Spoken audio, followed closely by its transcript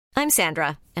I'm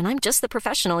Sandra, and I'm just the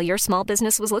professional your small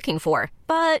business was looking for.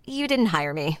 But you didn't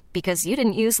hire me because you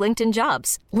didn't use LinkedIn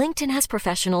Jobs. LinkedIn has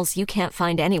professionals you can't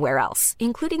find anywhere else,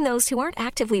 including those who aren't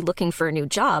actively looking for a new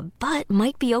job, but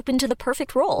might be open to the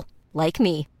perfect role, like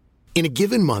me. In a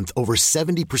given month, over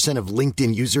 70% of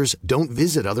LinkedIn users don't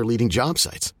visit other leading job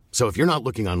sites. So if you're not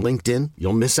looking on LinkedIn,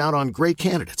 you'll miss out on great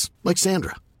candidates like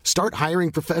Sandra. Start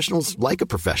hiring professionals like a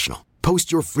professional.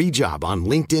 Post your free job on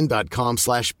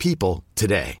linkedin.com/people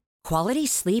today. Quality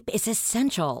sleep is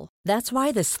essential. That's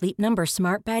why the Sleep Number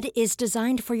Smart Bed is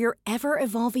designed for your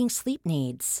ever-evolving sleep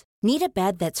needs. Need a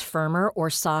bed that's firmer or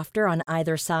softer on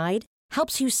either side?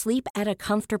 Helps you sleep at a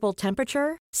comfortable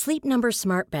temperature? Sleep Number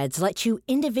Smart Beds let you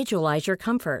individualize your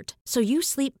comfort, so you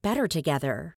sleep better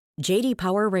together. J.D.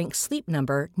 Power ranks Sleep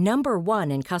Number number 1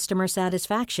 in customer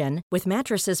satisfaction with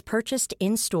mattresses purchased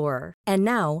in-store. And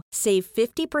now, save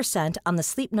 50% on the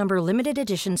Sleep Number Limited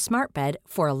Edition Smart Bed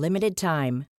for a limited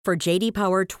time. For J.D.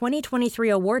 Power 2023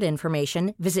 award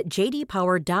information, visit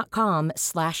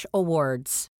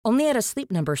jdpower.com/awards. Only at a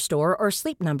Sleep Number store or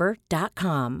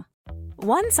sleepnumber.com.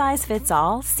 One size fits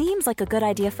all seems like a good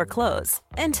idea for clothes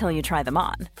until you try them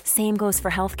on. Same goes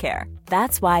for healthcare.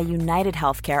 That's why United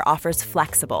Healthcare offers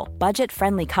flexible,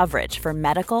 budget-friendly coverage for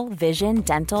medical, vision,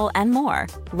 dental, and more.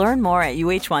 Learn more at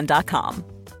uh1.com.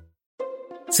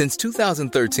 Since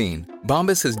 2013,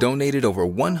 Bombas has donated over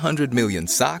 100 million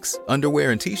socks,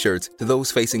 underwear, and T-shirts to those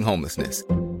facing homelessness.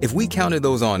 If we counted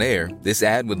those on air, this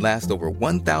ad would last over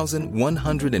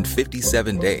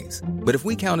 1,157 days. But if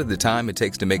we counted the time it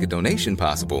takes to make a donation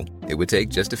possible, it would take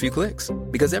just a few clicks.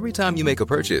 Because every time you make a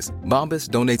purchase, Bombas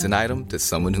donates an item to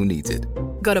someone who needs it.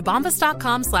 Go to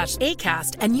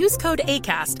bombas.com/ACAST and use code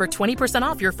ACAST for 20%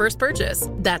 off your first purchase.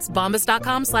 That's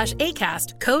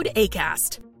bombas.com/ACAST, code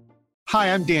ACAST.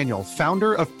 Hi, I'm Daniel,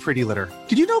 founder of Pretty Litter.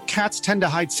 Did you know cats tend to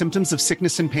hide symptoms of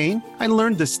sickness and pain? I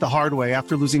learned this the hard way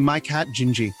after losing my cat,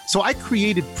 Gingy. So I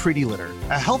created Pretty Litter,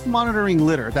 a health monitoring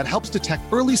litter that helps detect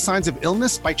early signs of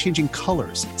illness by changing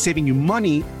colors, saving you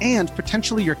money and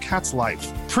potentially your cat's life.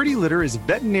 Pretty Litter is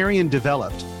veterinarian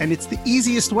developed, and it's the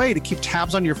easiest way to keep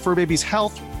tabs on your fur baby's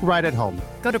health right at home.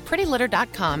 Go to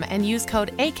prettylitter.com and use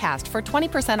code ACAST for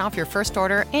 20% off your first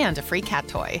order and a free cat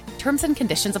toy. Terms and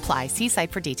conditions apply. See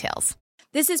site for details.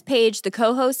 This is Paige, the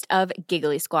co-host of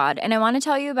Giggly Squad, and I want to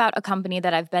tell you about a company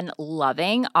that I've been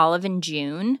loving, Olive &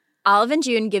 June. Olive &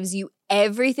 June gives you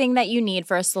everything that you need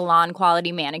for a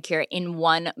salon-quality manicure in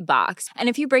one box. And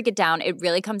if you break it down, it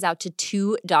really comes out to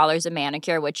 $2 a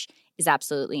manicure, which is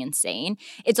absolutely insane.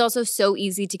 It's also so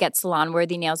easy to get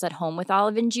salon-worthy nails at home with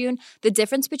Olive & June. The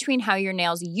difference between how your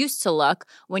nails used to look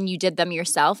when you did them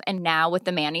yourself and now with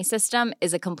the Mani system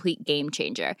is a complete game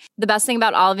changer. The best thing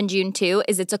about Olive & June, too,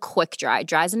 is it's a quick dry.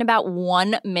 Dries in about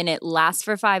 1 minute, lasts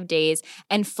for 5 days,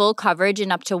 and full coverage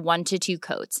in up to 1 to 2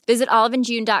 coats. Visit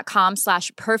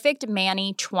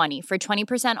oliveandjune.com/perfectmani20 for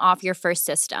 20% off your first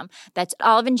system. That's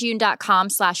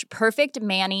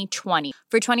oliveandjune.com/perfectmani20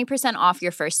 for 20% off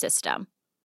your first system.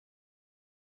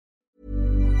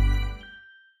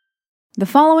 The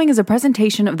following is a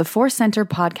presentation of the Force Center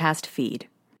podcast feed.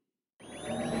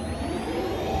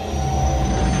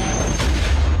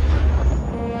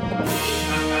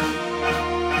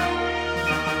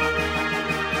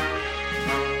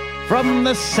 From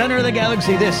the center of the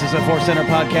galaxy, this is the Force Center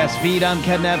podcast feed. I'm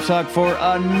Ken Knapsack for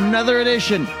another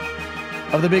edition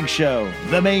of the big show,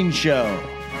 the main show,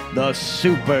 the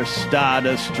superstar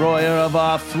destroyer of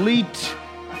our fleet.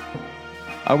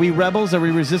 Are we rebels? Are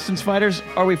we resistance fighters?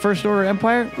 Are we First Order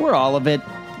Empire? We're all of it,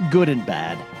 good and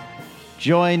bad.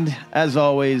 Joined, as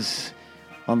always,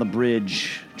 on the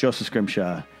bridge, Joseph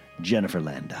Scrimshaw, Jennifer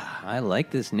Landa. I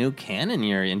like this new canon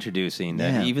you're introducing,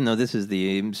 that Yeah. even though this is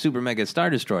the Super Mega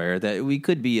Star Destroyer, that we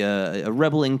could be a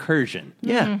rebel incursion.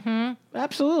 Yeah,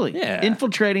 absolutely. Yeah.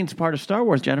 Infiltrating is part of Star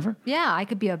Wars, Jennifer. Yeah, I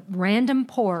could be a random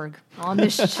porg on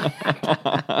this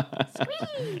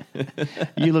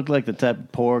You look like the type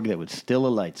of porg that would steal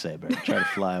a lightsaber and try to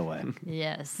fly away.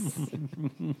 Yes.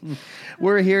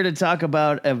 We're here to talk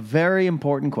about a very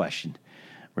important question.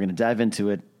 We're going to dive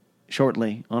into it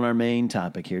shortly on our main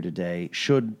topic here today.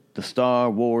 Should the Star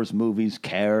Wars movies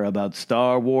care about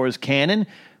Star Wars canon?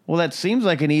 Well, that seems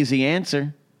like an easy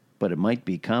answer, but it might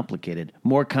be complicated.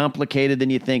 More complicated than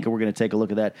you think, and we're going to take a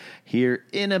look at that here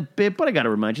in a bit. But I got to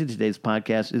remind you, today's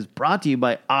podcast is brought to you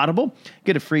by Audible.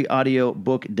 Get a free audio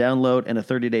book download and a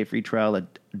 30-day free trial at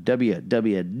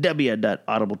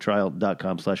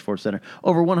www.audibletrial.com/forcecenter.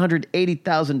 Over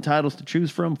 180,000 titles to choose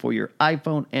from for your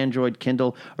iPhone, Android,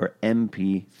 Kindle, or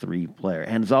MP3 player.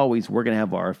 And as always, we're going to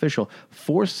have our official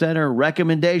Force Center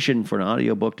recommendation for an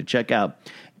audiobook to check out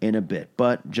in a bit.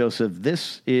 But, Joseph,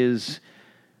 this is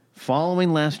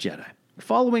following Last Jedi,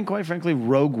 following, quite frankly,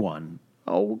 Rogue One,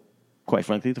 quite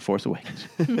frankly, The Force Awakens,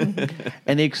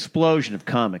 and the explosion of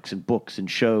comics and books and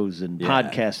shows and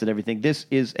podcasts and everything. This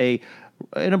is an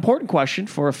important question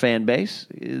for a fan base.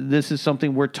 This is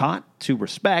something we're taught to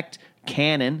respect,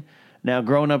 canon. Now,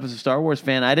 growing up as a Star Wars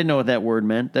fan, I didn't know what that word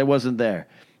meant. That wasn't there.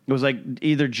 It was like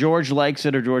either George likes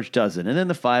it or George doesn't. And then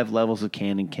the 5 levels of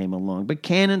canon came along. But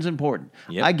canon's important.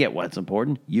 Yep. I get what's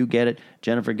important. You get it.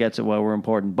 Jennifer gets it why we're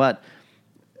important. But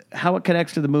how it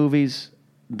connects to the movies,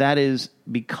 that is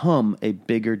become a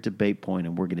bigger debate point,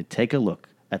 and we're going to take a look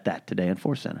at that today on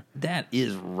Force Center. That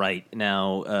is right.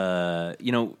 Now,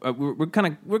 we're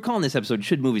calling this episode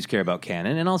 "Should Movies Care About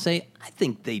Canon?" And I'll say I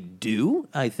think they do.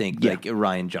 I think like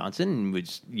Rian Johnson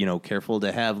was careful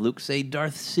to have Luke say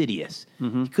Darth Sidious.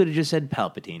 He could have just said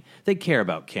Palpatine. They care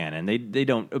about canon. They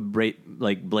don't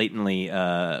blatantly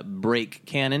break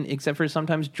canon, except for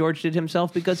sometimes George did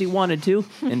himself because he wanted to.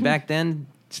 And back then,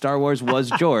 Star Wars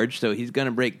was George, so he's going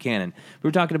to break canon.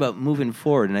 We're talking about moving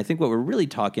forward, and I think what we're really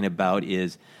talking about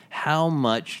is how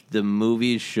much the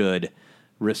movies should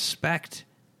respect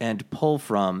and pull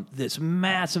from this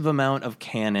massive amount of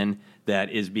canon that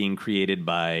is being created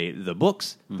by the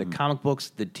books, the comic books,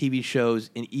 the TV shows,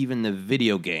 and even the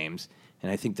video games. And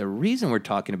I think the reason we're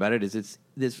talking about it is it's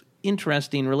this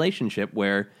interesting relationship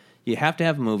where you have to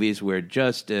have movies where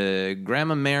just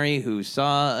Grandma Mary, who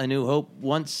saw A New Hope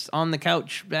once on the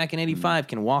couch back in 85,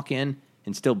 can walk in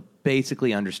and still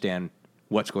basically understand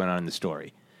what's going on in the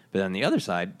story. But on the other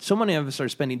side, so many of us are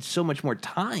spending so much more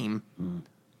time.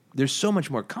 There's so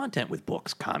much more content with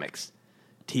books, comics,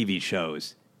 TV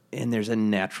shows, and there's a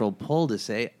natural pull to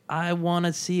say, I want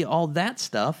to see all that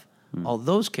stuff, all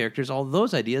those characters, all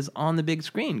those ideas on the big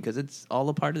screen because it's all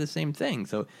a part of the same thing.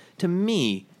 So to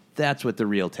me, that's what the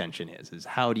real tension is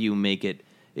how do you make it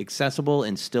accessible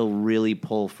and still really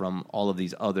pull from all of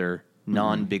these other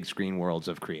non-big screen worlds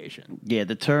of creation. Yeah,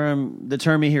 the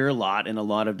term you hear a lot in a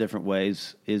lot of different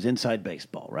ways is inside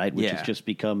baseball, right? Which has just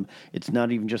become, it's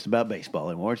not even just about baseball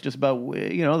anymore. It's just about,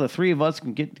 the three of us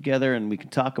can get together and we can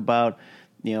talk about,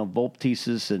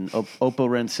 Volptesis and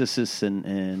Oporensis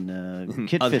and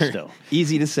Kit Fisto.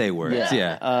 Easy to say words,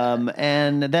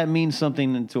 and that means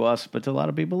something to us, but to a lot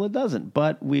of people it doesn't.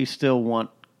 But we still want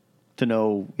to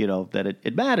know, that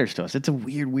it matters to us. It's a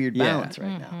weird balance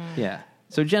right now. Yeah.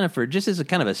 So, Jennifer, just as a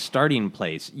kind of a starting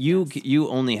place, you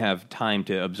only have time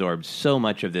to absorb so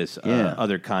much of this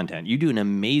other content. You do an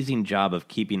amazing job of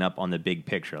keeping up on the big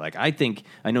picture. Like, I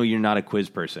know you're not a quiz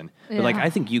person, but I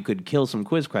think you could kill some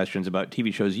quiz questions about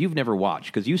TV shows you've never watched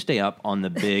because you stay up on the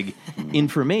big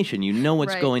information. You know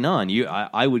what's going on.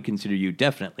 I would consider you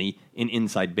definitely an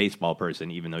inside baseball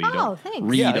person, even though you don't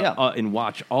read and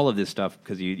watch all of this stuff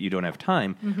because you don't have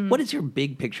time. What is your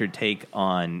big picture take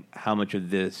on how much of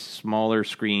this smaller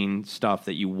screen stuff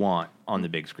that you want on the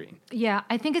big screen? Yeah,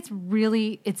 I think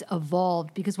it's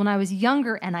evolved because when I was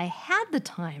younger and I had the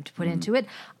time to put into it,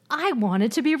 I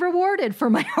wanted to be rewarded for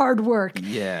my hard work.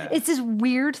 Yeah. It's this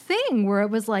weird thing where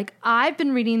it was like, I've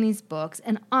been reading these books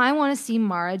and I want to see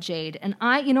Mara Jade. And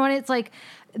and it's like,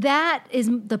 that is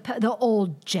the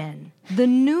old gen. The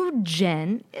new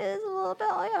gen is a little bit,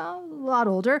 a lot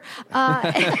older.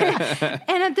 And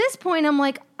at this point, I'm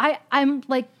like, I'm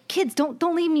like, kids,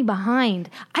 don't leave me behind.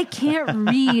 I can't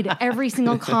read every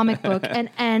single comic book, and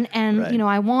right.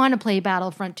 I want to play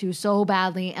Battlefront 2 so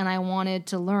badly, and I wanted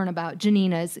to learn about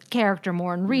Janina's character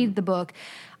more and read the book.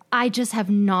 I just have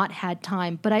not had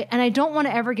time, but I don't want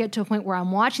to ever get to a point where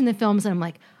I'm watching the films and I'm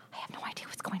like, I have no idea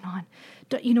what's going on.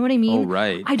 You know what I mean? Oh,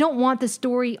 right. I don't want the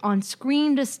story on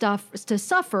screen to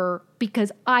suffer because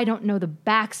I don't know the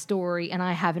backstory and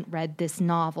I haven't read this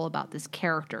novel about this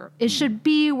character. It should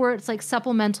be where it's like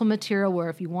supplemental material where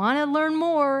if you want to learn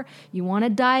more, you want to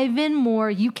dive in more,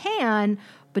 you can,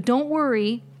 but don't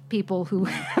worry, people who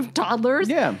have toddlers,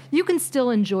 you can still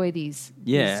enjoy these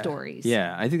stories.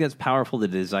 Yeah, I think that's powerful, the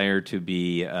desire to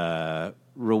be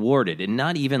rewarded, and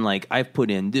not even like I've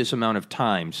put in this amount of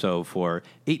time, so for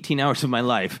 18 hours of my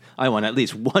life I want at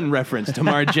least one reference to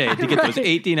Mara Jade to get those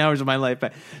 18 hours of my life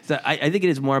back. So I think it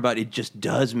is more about, it just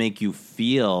does make you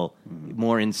feel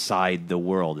more inside the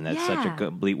world, and that's such a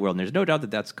complete world, and there's no doubt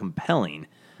that that's compelling.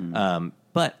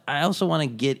 But I also want to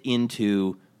get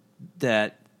into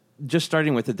that, just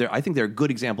starting with it, I think there are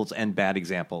good examples and bad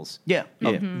examples.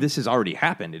 This has already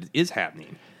happened. It is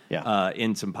happening.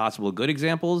 In some possible good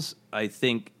examples, I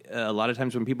think a lot of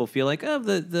times when people feel like,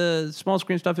 the small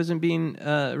screen stuff isn't being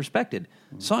respected,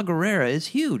 Saw Gerrera is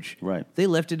huge. Right. They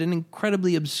lifted an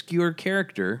incredibly obscure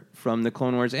character from the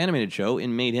Clone Wars animated show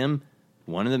and made him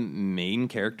one of the main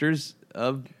characters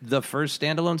of the first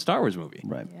standalone Star Wars movie.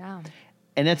 Right. Yeah.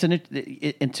 and that's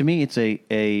and to me, it's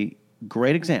a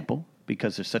great example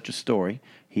because there's such a story.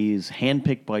 He's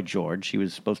handpicked by George. He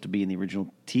was supposed to be in the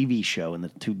original TV show in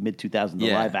the mid-2000s,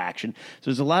 the live action. So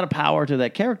there's a lot of power to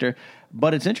that character.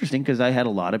 But it's interesting because I had a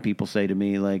lot of people say to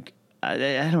me, like,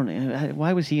 I don't know,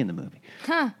 why was he in the movie?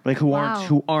 Like, who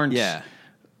aren't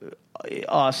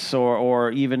us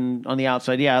or even on the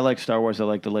outside. Yeah, I like Star Wars. I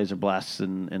like the laser blasts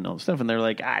and all the stuff. And they're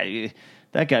like,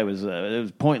 that guy was it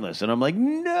was pointless. And I'm like,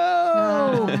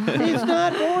 no, he's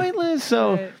not pointless.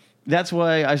 So that's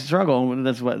why I struggle.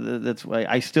 That's why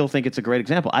I still think it's a great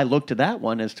example. I look to that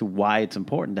one as to why it's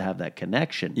important to have that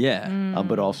connection. Yeah.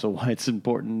 But also why it's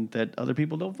important that other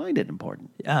people don't find it important.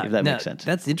 If that makes sense.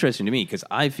 That's interesting to me because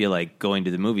I feel like going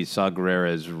to the movie, Saw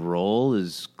Gerrera's role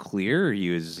is clear. He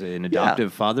was an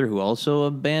adoptive father who also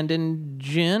abandoned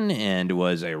Jyn and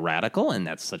was a radical, and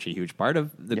that's such a huge part of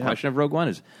the question of Rogue One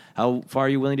is how far are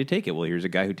you willing to take it? Well, here's a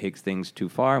guy who takes things too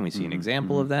far, and we see an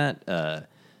example of that.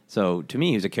 So to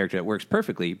me, he's a character that works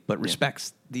perfectly, but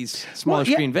respects these smaller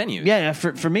screen venues. Yeah,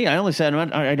 for me, I only said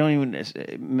I don't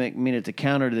even mean it to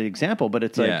counter the example, but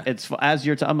it's like it's as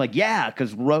you're. I'm like,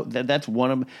 because that's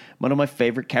one of my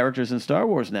favorite characters in Star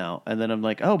Wars now. And then I'm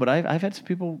like, but I've had some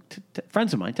people,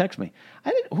 friends of mine, text me.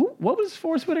 What was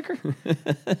Forrest Whitaker?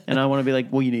 And I want to be like,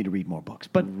 well, you need to read more books.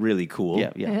 But really cool.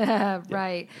 Yeah,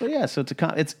 right. But so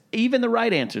it's even the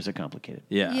right answers are complicated.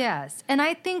 Yeah. Yes, and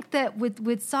I think that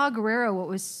with Saw Gerrera, what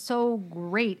was so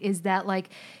great is that like.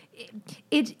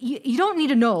 You don't need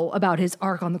to know about his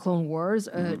arc on the Clone Wars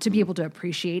to be able to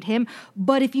appreciate him.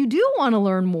 But if you do want to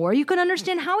learn more, you can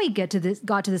understand how he got to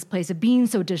this place of being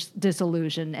so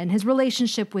disillusioned and his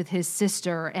relationship with his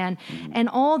sister and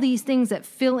all these things that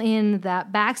fill in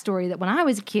that backstory that when I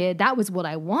was a kid, that was what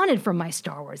I wanted from my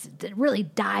Star Wars, to really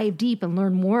dive deep and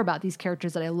learn more about these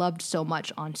characters that I loved so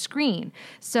much on screen.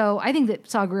 So I think that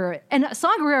Saw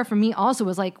Gerrera for me also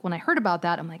was like, when I heard about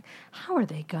that, I'm like, how are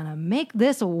they going to make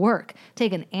this work?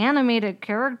 Take an animated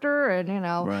character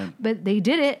and, but they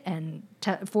did it. And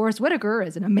Forrest Whitaker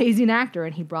is an amazing actor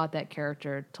and he brought that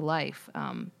character to life.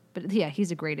 But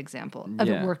he's a great example of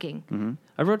it working. Mm-hmm.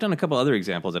 I wrote down a couple other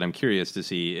examples that I'm curious to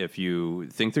see if you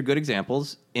think they're good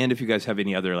examples and if you guys have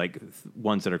any other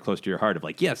ones that are close to your heart of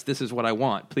like, yes, this is what I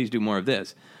want. Please do more of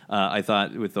this. I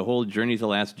thought with the whole Journey to the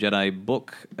Last Jedi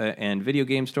book and video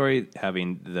game story,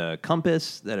 having the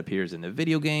compass that appears in the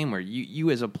video game where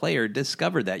you as a player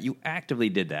discovered that. You actively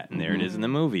did that, and there it is in the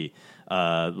movie.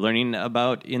 Learning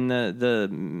about in the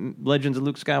Legends of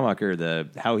Luke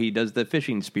Skywalker, how he does the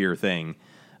fishing spear thing.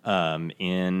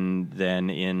 And then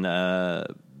in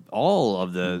all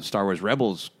of the Star Wars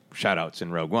Rebels shout-outs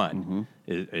in Rogue One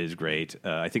is great.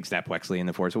 I think Snap Wexley in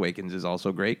The Force Awakens is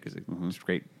also great because it's a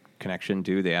great connection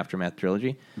to the Aftermath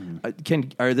trilogy.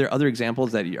 Are there other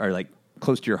examples that are like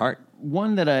close to your heart?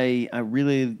 One that I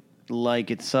really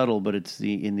like, it's subtle, but it's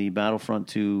in the Battlefront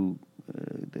 2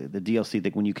 the DLC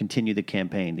that when you continue the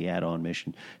campaign, the add-on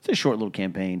mission, it's a short little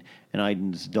campaign, and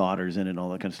Iden's daughter's in it and all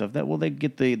that kind of stuff. That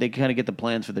they kind of get the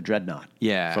plans for the Dreadnought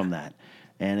from that,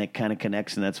 and it kind of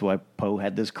connects, and that's why Poe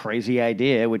had this crazy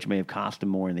idea, which may have cost him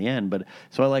more in the end. But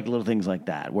so I like little things like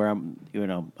that where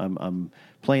I'm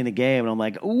playing the game and I'm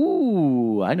like,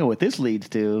 ooh, I know what this leads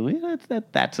to.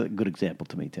 That's a good example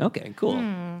to me too. Okay, cool.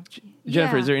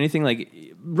 Jennifer, is there anything like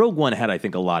Rogue One had? I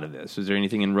think a lot of this. Is there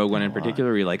anything in Rogue One in particular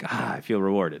where you're like, I feel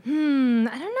rewarded? I don't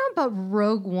know about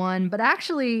Rogue One, but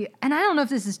actually, and I don't know if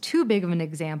this is too big of an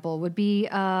example, would be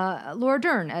Laura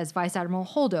Dern as Vice Admiral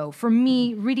Holdo. For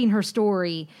me, reading her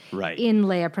story in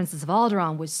Leia, Princess of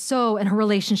Alderaan was so, and her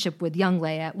relationship with young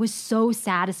Leia was so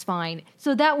satisfying.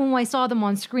 So that when I saw them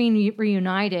on screen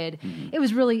reunited, it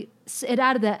was really, it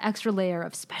added that extra layer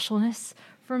of specialness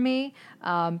for me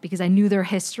because I knew their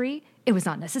history. It was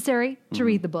not necessary to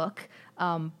read the book,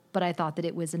 but I thought that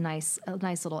it was a nice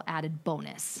little added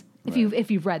bonus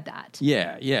if you've read that.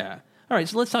 Yeah. All right,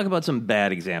 so let's talk about some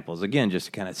bad examples. Again, just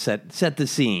to kind of set the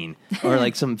scene, or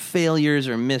like some failures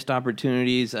or missed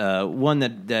opportunities. One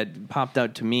that popped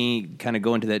out to me, kind of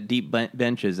going to that deep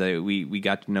bench, is that we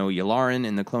got to know Yularen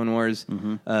in the Clone Wars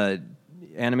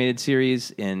animated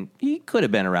series, and he could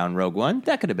have been around Rogue One.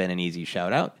 That could have been an easy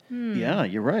shout-out. Yeah,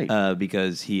 you're right.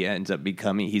 Because he ends up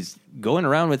he's going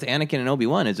around with Anakin and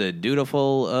Obi-Wan as a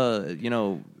dutiful,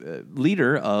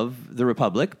 leader of the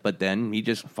Republic, but then he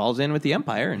just falls in with the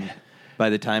Empire, and by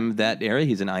the time of that era,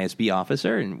 he's an ISB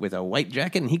officer and with a white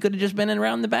jacket, and he could have just been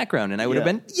around in the background, and I would have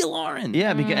been Yularen.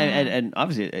 Yeah, because, and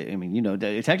obviously, I mean,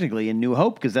 technically in New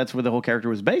Hope, because that's where the whole character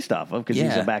was based off of, because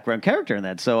he's a background character in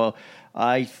that. So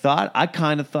I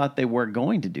kind of thought they were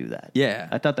going to do that. Yeah.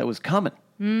 I thought that was coming.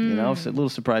 So a little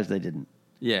surprised they didn't.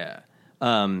 Yeah.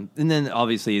 And then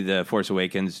obviously the Force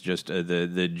Awakens, just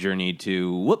the journey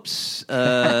to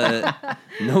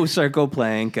no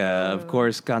Sarcoplank. Of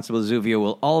course, Constable Zuvio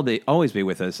will always be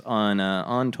with us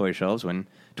on toy shelves when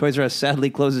Toys R Us sadly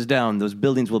closes down. Those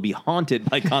buildings will be haunted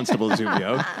by Constable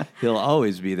Zuvio. He'll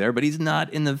always be there, but he's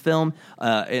not in the film.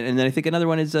 And then I think another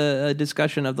one is a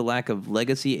discussion of the lack of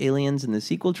legacy aliens in the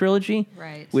sequel trilogy.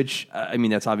 Right. Which,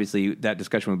 that's obviously, that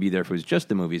discussion would be there if it was just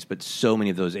the movies, but so many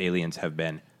of those aliens have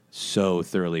been so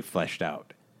thoroughly fleshed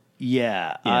out.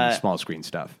 Yeah. In small screen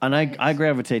stuff. And I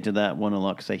gravitate to that one a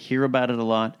lot because I hear about it a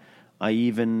lot.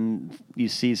 You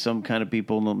see some kind of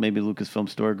people, maybe Lucasfilm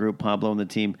Story Group, Pablo and the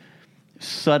team,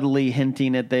 subtly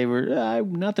hinting that they were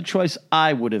not the choice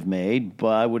I would have made, but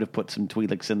I would have put some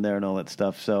Twi'leks in there and all that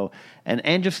stuff. So,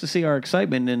 and just to see our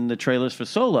excitement in the trailers for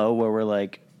Solo, where we're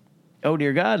like, oh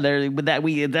dear God,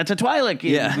 that's a Twi'lek.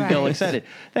 Yeah, we go excited.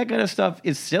 That kind of stuff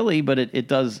is silly, but it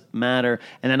does matter.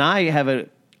 And then I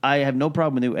have no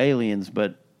problem with new aliens,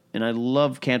 and I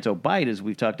love Canto Bight, as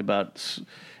we've talked about,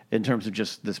 in terms of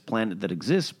just this planet that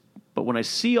exists. But when I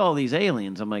see all these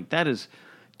aliens, I'm like, that is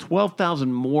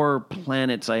 12,000 more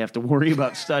planets I have to worry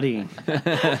about studying.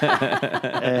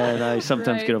 And I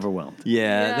sometimes get overwhelmed.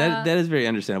 Yeah. That is very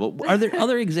understandable. Are there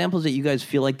other examples that you guys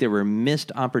feel like there were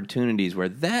missed opportunities where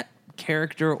that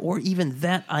character or even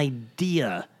that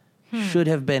idea should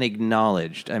have been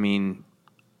acknowledged? I mean...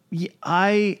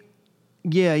 I'm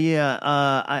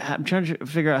trying to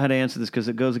figure out how to answer this because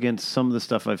it goes against some of the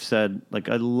stuff I've said. Like,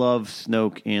 I love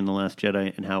Snoke in The Last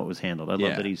Jedi and how it was handled. I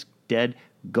love that he's dead,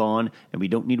 gone, and we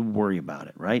don't need to worry about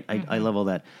it, right? I love all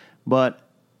that. But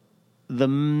the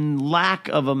lack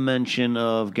of a mention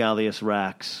of Gallius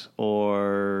Rax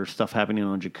or stuff happening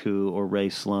on Jakku or Rey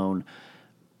Sloane,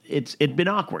 it's been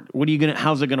awkward.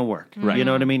 How's it gonna work? Right. You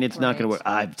know what I mean? It's not gonna work.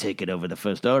 I've taken over the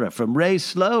First Order from Rey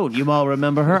Sloane. You all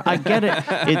remember her? I get it.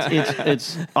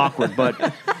 It's awkward,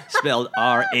 but spelled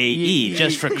R-A-E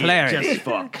just for clarity. Just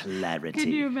for clarity.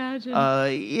 Can you imagine?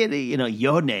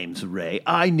 Your name's Rey.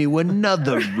 I knew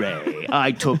another Rey.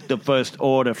 I took the First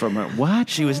Order from her. What?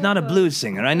 She was not a blues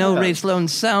singer. I know Rey Sloane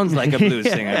sounds like a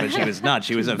blues singer, but she was not.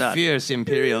 She was a fierce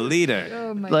imperial leader.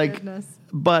 Oh my goodness.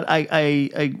 But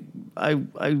I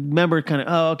remember kind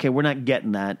of, okay, we're not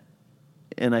getting that.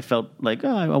 And I felt like,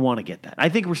 I want to get that. I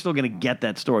think we're still going to get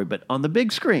that story, but on the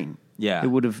big screen,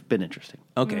 it would have been interesting.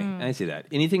 Okay, I see that.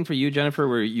 Anything for you, Jennifer,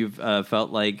 where you've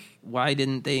felt like, why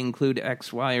didn't they include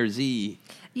X, Y, or Z?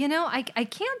 I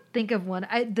can't think of one.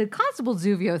 The Constable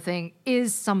Zuvio thing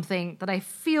is something that I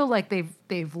feel like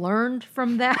they've learned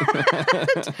from that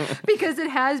because it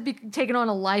has taken on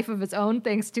a life of its own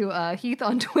thanks to Heath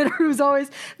on Twitter, who's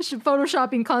always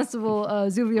photoshopping Constable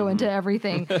Zuvio into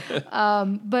everything.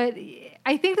 But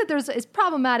I think that it's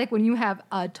problematic when you have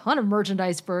a ton of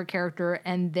merchandise for a character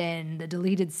and then the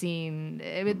deleted scene,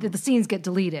 the scenes get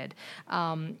deleted.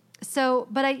 I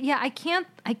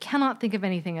cannot think of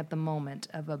anything at the moment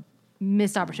of a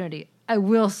missed opportunity. I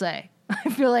will say, I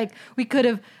feel like we could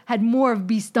have had more of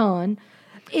Beaston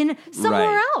in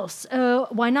somewhere else.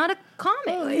 Why not a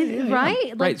comic,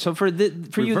 right? Right. So for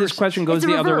you, this question goes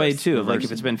the other way too. Like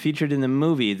if it's been featured in the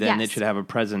movie, then it should have a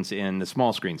presence in the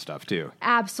small screen stuff too.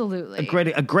 Absolutely.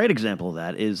 A great example of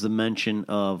that is the mention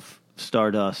of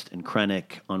Stardust and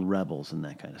Krennic on Rebels and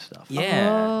that kind of stuff.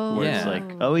 Yeah. Where it's like,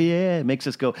 it makes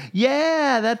us go,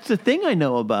 that's the thing I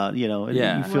know about, you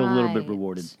feel a little bit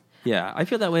rewarded. Yeah, I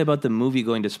feel that way about the movie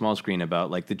going to small screen about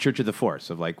like the Church of the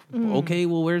Force of like, okay,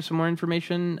 well, where's some more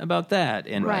information about that?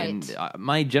 And,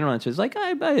 my general answer is like,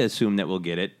 I assume that we'll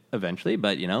get it eventually,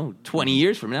 but 20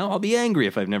 years from now, I'll be angry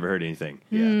if I've never heard anything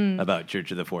about Church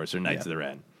of the Force or Knights of the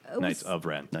Ren. Knights of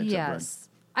Ren.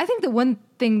 I think the one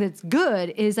thing that's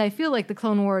good is I feel like the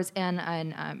Clone Wars, and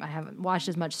I haven't watched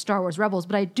as much Star Wars Rebels,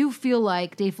 but I do feel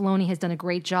like Dave Filoni has done a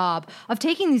great job of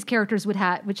taking these characters which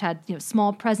had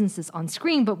small presences on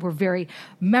screen, but were very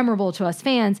memorable to us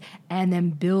fans, and then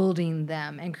building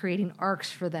them and creating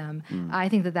arcs for them. I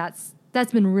think that's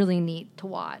been really neat to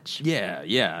watch.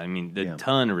 Yeah. I mean, a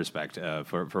ton of respect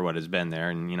for what has been there,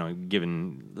 and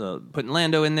putting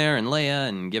Lando in there and Leia,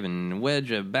 and giving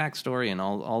Wedge a backstory and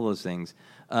all those things.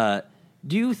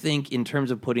 Do you think, in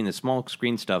terms of putting the small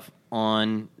screen stuff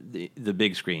on the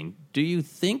big screen, do you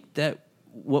think that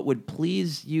what would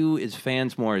please you as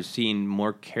fans more is seeing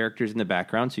more characters in the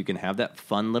background so you can have that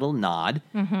fun little nod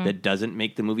that doesn't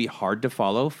make the movie hard to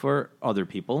follow for other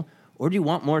people? Or do you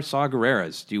want more Saw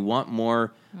Gerreras? Do you want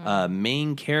more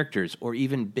main characters or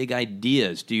even big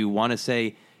ideas? Do you want to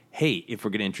say, hey, if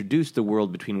we're going to introduce the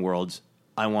world between worlds,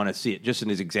 I want to see it? Just as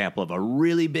an example of a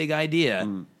really big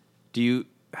idea,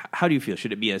 how do you feel?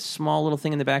 Should it be a small little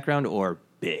thing in the background or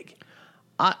big?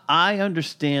 I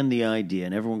understand the idea,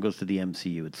 and everyone goes to the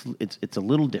MCU. It's a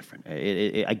little different.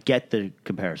 I get the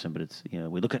comparison, but it's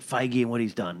we look at Feige and what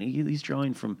he's done. He's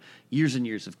drawing from years and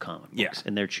years of comic books,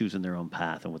 and they're choosing their own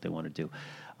path and what they want to do.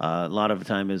 A lot of the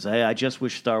time is, hey, I just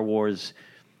wish Star Wars.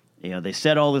 They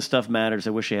said all this stuff matters.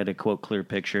 I wish they had a quote clear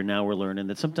picture. Now we're learning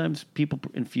that sometimes people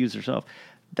infuse themselves.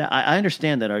 I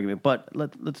understand that argument, but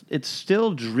it's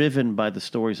still driven by the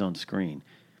stories on screen.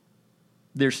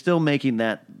 They're still making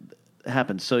that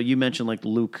happen. So you mentioned like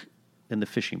Luke and the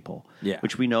fishing pole,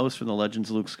 which we know is from the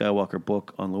Legends of Luke Skywalker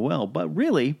book on Llewellyn. But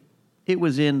really, it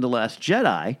was in The Last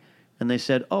Jedi, and they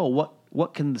said, oh,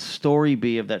 what can the story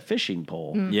be of that fishing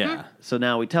pole? Mm-hmm. Yeah. So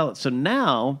now we tell it. So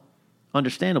now,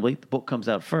 understandably, the book comes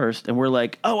out first, and we're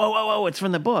like, oh, it's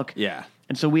from the book. Yeah.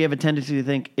 And so we have a tendency to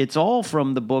think it's all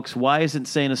from the books. Why isn't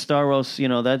Santa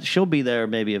Staros, that she'll be there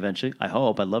maybe eventually? I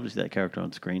hope. I'd love to see that character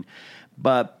on screen.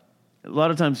 But a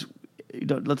lot of times,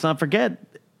 let's not forget,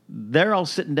 they're all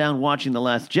sitting down watching The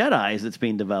Last Jedi as it's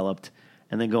being developed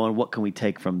and then going, what can we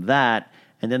take from that?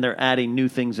 And then they're adding new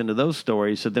things into those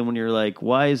stories. So then when you're like,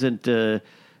 why isn't, the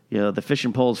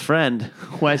fishing pole's friend,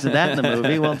 why isn't that in the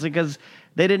movie? Well, it's because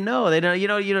they didn't know. They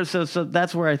don't, so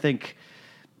that's where I think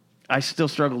I still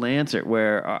struggle to answer it.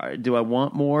 Where do I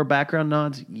want more background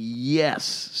nods? Yes.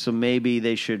 So maybe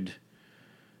they should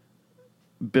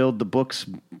build the books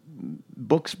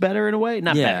better in a way.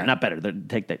 Not better.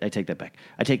 I take that back.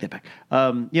 You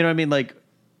know what I mean? Like,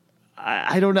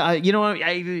 I don't know.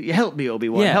 Help me,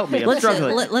 Obi-Wan. Help me. I'm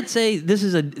struggling. Let's say this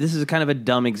is a kind of a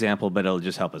dumb example, but it'll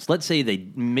just help us. Let's say they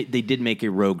did make a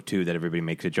Rogue 2 that everybody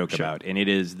makes a joke about, and it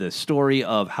is the story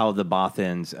of how the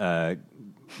Bothans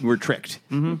were tricked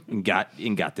and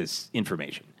got this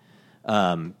information.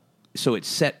 So it's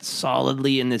set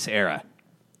solidly in this era,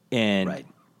 and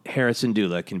Hera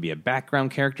Syndulla can be a background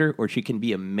character or she can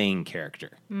be a main character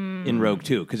in Rogue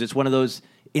 2, because it's one of those.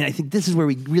 And I think this is where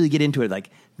we really get into it. Like,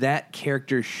 that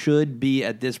character should be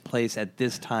at this place at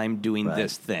this time doing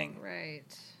this thing. Right.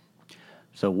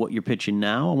 So what you're pitching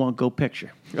now, I want Go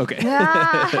Picture. Okay.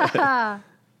 Yeah.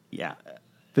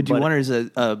 But do you want her as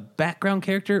a background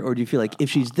character, or do you feel like if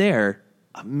she's there,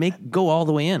 go all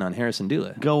the way in on Hera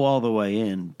Syndulla? Go all the way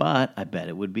in, but I bet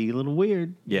it would be a little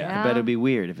weird. Yeah. I bet it would be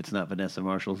weird if it's not Vanessa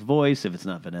Marshall's voice, if it's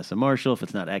not Vanessa Marshall, if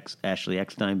it's not Ashley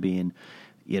Eckstein being,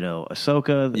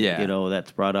 Ahsoka,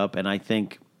 that's brought up. And I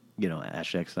think,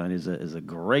 Ashley Eckstein is a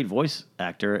great voice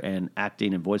actor, and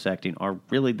acting and voice acting are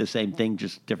really the same thing,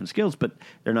 just different skills, but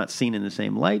they're not seen in the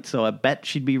same light. So I bet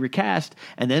she'd be recast.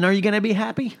 And then are you going to be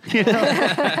happy?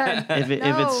 If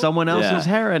it's someone else's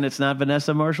Hera and it's not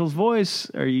Vanessa Marshall's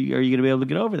voice, are you going to be able to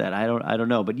get over that? I don't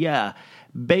know. But yeah,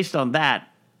 based on that,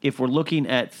 if we're looking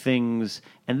at things,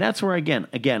 and that's where, again,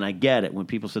 I get it when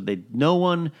people said no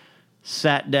one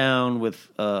sat down with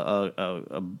a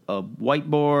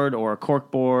whiteboard or a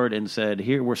corkboard and said,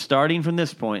 here, we're starting from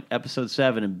this point, episode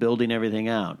 7, and building everything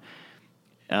out.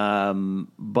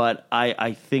 But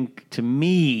I think, to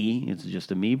me, it's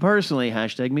just a me personally,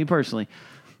 #me personally,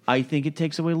 I think it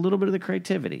takes away a little bit of the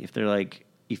creativity. If they're like,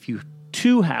 if you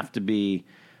two have to be,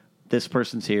 this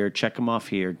person's here, check them off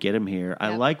here, get them here. Yep.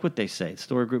 I like what they say. The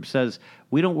story group says,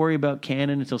 we don't worry about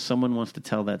canon until someone wants to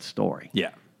tell that story.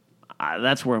 Yeah.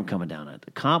 That's where I'm coming down at.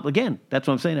 Again, that's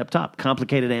what I'm saying up top.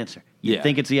 Complicated answer. You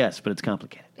think it's yes, but it's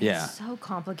complicated. It's so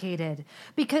complicated.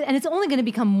 And it's only going to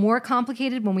become more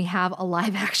complicated when we have a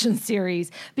live action series.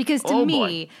 Because to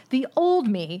me, the old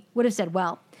me would have said,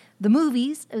 well, the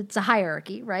movies, it's a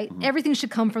hierarchy, right? Mm-hmm. Everything should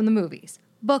come from the movies.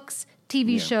 Books,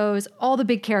 TV shows, all the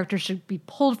big characters should be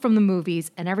pulled from the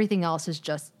movies, and everything else is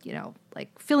just,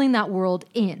 like filling that world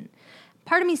in.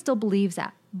 Part of me still believes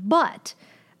that. But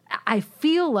I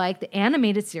feel like the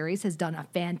animated series has done a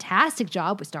fantastic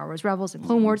job with Star Wars Rebels and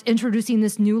Clone Wars, introducing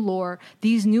this new lore,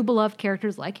 these new beloved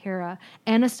characters like Hera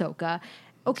and Ahsoka.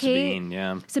 Okay,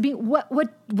 Sabine,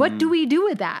 what do we do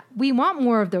with that? We want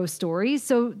more of those stories,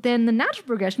 so then the natural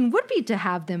progression would be to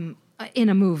have them in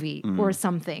a movie or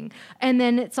something. And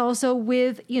then it's also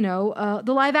with, the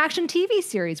live action TV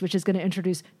series, which is going to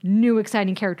introduce new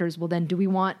exciting characters. Well, then do we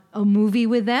want a movie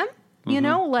with them?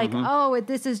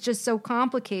 This is just so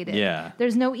complicated. Yeah.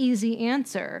 There's no easy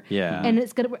answer. Yeah. And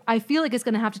I feel like it's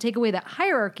going to have to take away that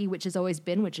hierarchy, which has always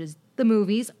been, which is the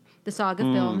movies, the saga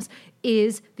films,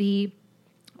 is the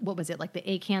what was it, like the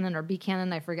A canon or B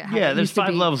canon? I forget how Yeah, it there's used to 5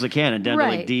 be. levels of canon, down to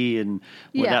like Right. D, and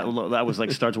Yeah. that was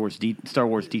like Star Wars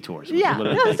Detours. Yeah,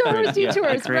 Star Wars Yeah, Detours,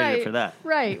 I created right. it for that.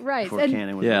 Right. Before And-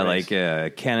 canon was Yeah, erased.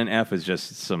 like Canon F is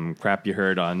just some crap you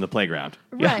heard on the playground.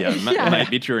 Right, Yeah, yeah. might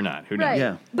be true or not. Who knows? Right.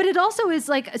 Yeah. But it also is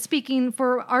like speaking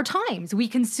for our times. We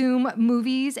consume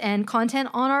movies and content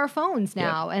on our phones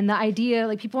now. And the idea,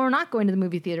 like people are not going to the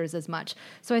movie theaters as much.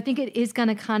 So I think it is going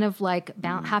to kind of like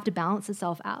have to balance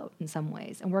itself out in some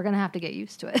ways. And we're going to have to get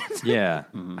used to it. Yeah,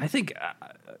 I think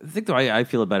the way I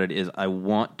feel about it is I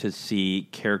want to see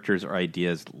characters or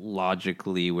ideas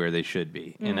logically where they should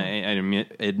be, and I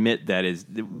admit that is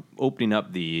opening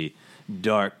up the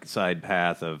dark side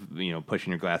path of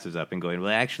pushing your glasses up and going,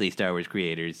 well, actually, Star Wars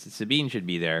creators, Sabine should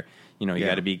be there. You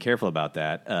got to be careful about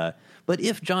that. But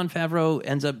if Jon Favreau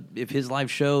if his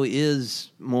live show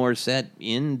is more set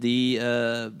in the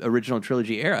original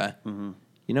trilogy era,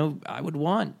 I would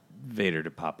want Vader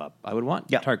to pop up. I would want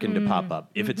Tarkin to pop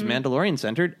up. If it's Mandalorian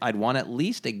centered, I'd want at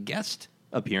least a guest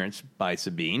appearance by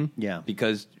Sabine. Yeah.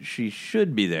 Because she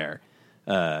should be there.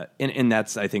 And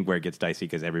that's, I think, where it gets dicey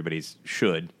because everybody's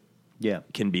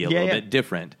can be a little bit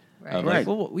different. Right. Of like,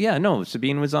 well, yeah, no,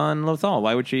 Sabine was on Lothal.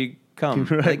 Why would she come?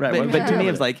 Right. But to me,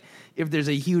 it's like, if there's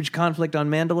a huge conflict on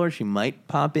Mandalore, she might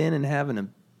pop in and have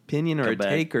an opinion or Come a back.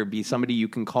 take or be somebody you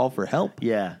can call for help.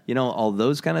 Yeah. All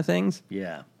those kind of things.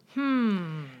 Yeah.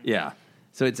 Yeah.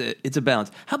 So it's a balance.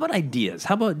 How about ideas?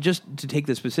 How about just to take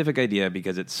the specific idea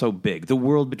because it's so big, the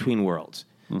world between worlds.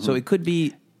 So it could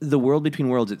be the world between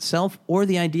worlds itself or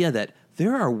the idea that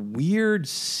there are weird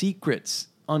secrets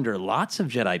under lots of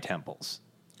Jedi temples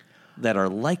that are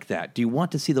like that. Do you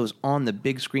want to see those on the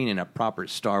big screen in a proper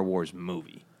Star Wars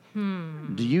movie?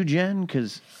 Do you, Jen?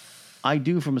 Because I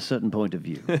do from a certain point of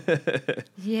view.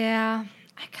 Yeah,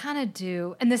 I kind of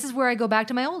do. And this is where I go back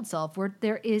to my old self, where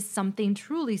there is something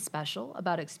truly special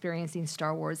about experiencing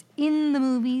Star Wars in the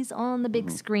movies, on the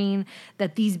big screen,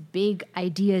 that these big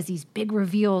ideas, these big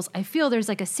reveals, I feel there's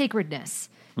like a sacredness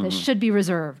that should be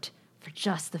reserved for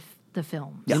just the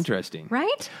film. Interesting.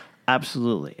 Right?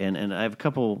 Absolutely. And I have a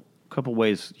couple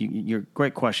ways. You're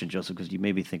great question, Joseph, because you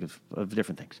made me think of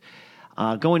different things.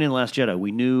 Going in Last Jedi,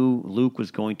 we knew Luke was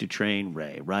going to train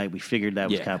Rey, right? We figured that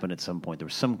was happening at some point. There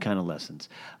was some kind of lessons.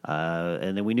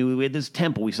 And then we knew we had this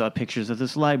temple. We saw pictures of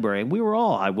this library. And we were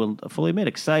all, I will fully admit,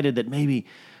 excited that maybe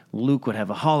Luke would have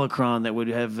a holocron that would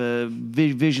have a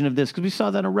vision of this. Because we saw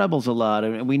that in Rebels a lot.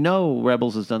 And we know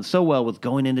Rebels has done so well with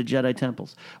going into Jedi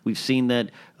temples. We've seen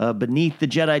that beneath the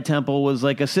Jedi temple was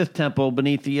like a Sith temple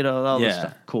beneath the, all this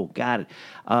stuff. Cool, got it.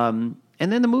 And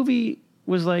then the movie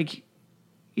was like,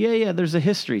 yeah, there's a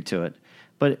history to it.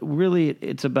 But really,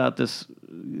 it's about this,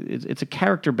 it's a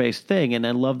character-based thing, and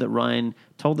I love that Ryan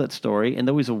told that story, and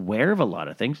though he's aware of a lot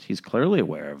of things, he's clearly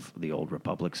aware of the Old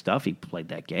Republic stuff, he played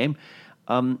that game,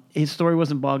 his story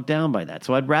wasn't bogged down by that.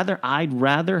 So I'd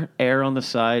rather err on the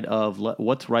side of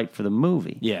what's right for the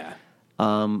movie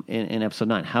in Episode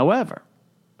 9. However,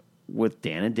 with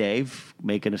Dan and Dave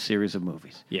making a series of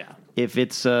movies. Yeah. If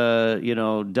it's,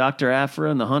 Dr. Aphra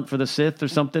and the Hunt for the Sith or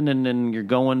something, and then you're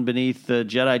going beneath the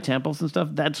Jedi temples and stuff,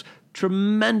 that's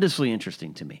tremendously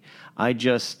interesting to me. I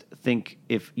just think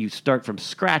if you start from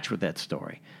scratch with that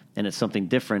story and it's something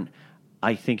different,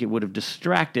 I think it would have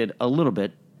distracted a little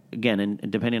bit. Again, and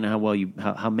depending on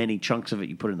how many chunks of it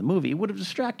you put in the movie, it would have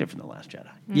distracted from The Last Jedi.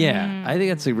 Yeah, I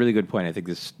think that's a really good point. I think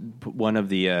one of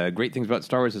the great things about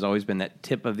Star Wars has always been that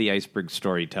tip of the iceberg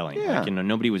storytelling. Yeah. Like,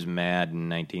 nobody was mad in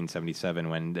 1977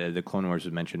 when the Clone Wars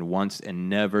was mentioned once and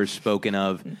never spoken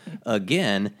of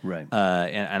again. Right.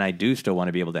 And I do still want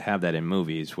to be able to have that in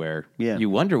movies where you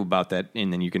wonder about that,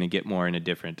 and then you're going to get more in a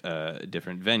different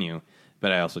venue.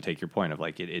 But I also take your point of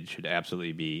like it should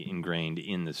absolutely be ingrained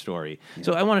in the story. Yeah.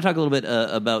 So I want to talk a little bit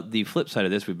about the flip side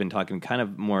of this. We've been talking kind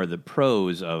of more of the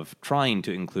pros of trying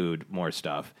to include more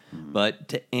stuff. But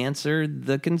to answer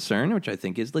the concern, which I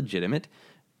think is legitimate,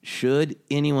 should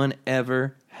anyone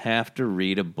ever have to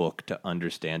read a book to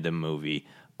understand a movie?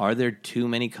 Are there too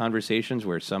many conversations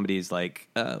where somebody's like,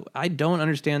 I don't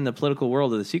understand the political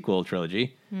world of the sequel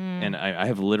trilogy? And I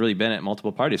have literally been at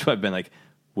multiple parties where I've been like,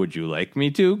 would you like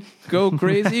me to go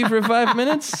crazy for 5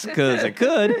 minutes? Because I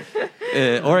could.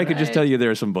 Or I could just tell you there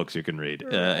are some books you can read.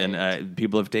 And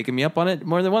people have taken me up on it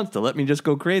more than once to let me just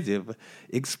go crazy of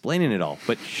explaining it all.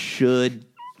 But should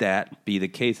that be the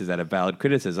case? Is that a valid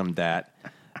criticism that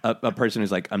a person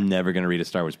who's like, I'm never going to read a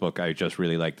Star Wars book, I just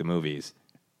really like the movies?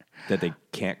 that they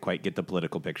can't quite get the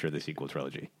political picture of the sequel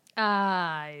trilogy?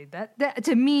 That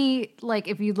to me, like,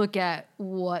 if you look at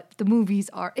what the movies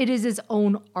are, it is its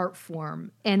own art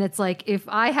form. And it's like, if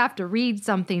I have to read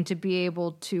something to be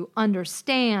able to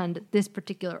understand this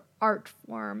particular art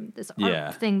form, this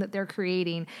art thing that they're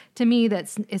creating, to me,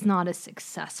 is not as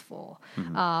successful.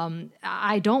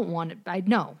 I don't want it.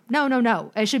 No.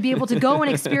 I should be able to go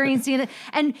and experience it.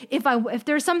 And if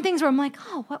there's some things where I'm like,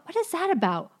 oh, what is that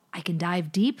about? I can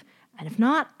dive deep. And if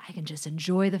not, I can just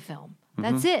enjoy the film.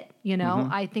 That's it.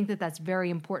 I think that's very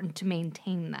important to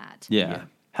maintain that. Yeah.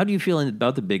 How do you feel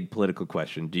about the big political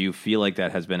question? Do you feel like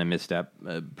that has been a misstep,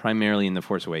 primarily in The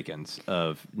Force Awakens,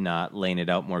 of not laying it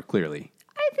out more clearly?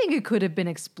 I think it could have been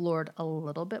explored a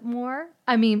little bit more.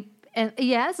 I mean, and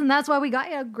that's why we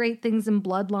got great things in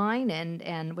Bloodline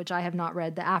and which I have not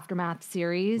read, the Aftermath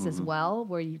series as well,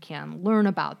 where you can learn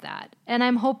about that. And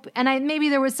maybe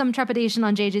there was some trepidation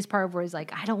on JJ's part where he's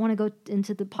like, I don't want to go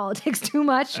into the politics too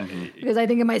much because I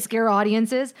think it might scare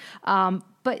audiences.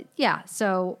 But yeah,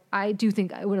 so I do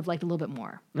think I would have liked a little bit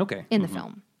more in the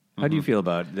film. How do you feel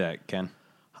about that, Ken?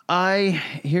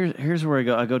 Here's where I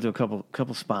go. I go to a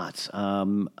couple spots.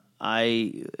 Rogue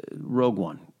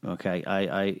One. Okay,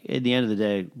 I at the end of the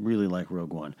day really like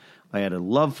Rogue One. I had a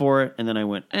love for it, and then I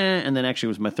went, and then actually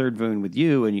it was my third viewing with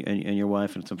you and your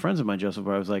wife and some friends of mine, Joseph,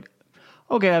 where I was like,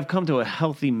 okay, I've come to a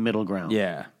healthy middle ground.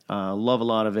 Yeah. Love a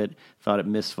lot of it. Thought it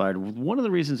misfired. One of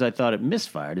the reasons I thought it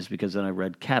misfired is because then I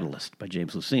read Catalyst by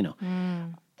James Luceno,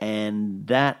 and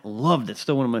loved it.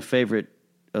 Still one of my favorite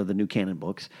of the new canon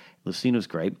books. Luceno's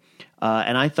great,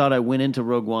 and I thought I went into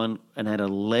Rogue One and had a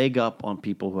leg up on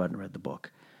people who hadn't read the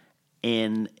book.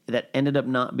 And that ended up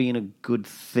not being a good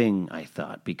thing, I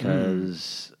thought,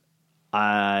 because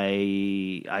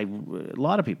a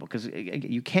lot of people, because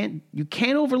you can't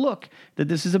overlook that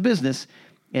this is a business,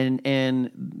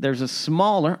 and there's a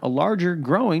larger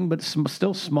growing, but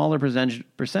still smaller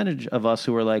percentage of us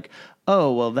who are like,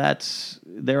 oh, well,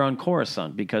 they're on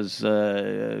Coruscant because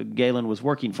Galen was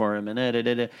working for him,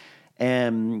 and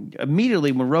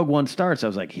immediately when Rogue One starts, I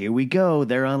was like, here we go.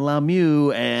 They're on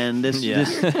Lamu, and this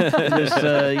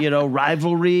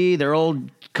rivalry. They're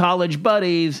old college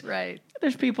buddies. Right.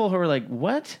 There's people who are like,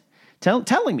 what? Talking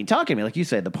to me, like you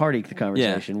said, the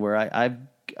conversation where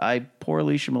I poor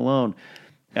Alicia Malone.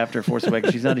 After Force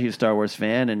Awakens, she's not a huge Star Wars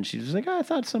fan, and she was like, I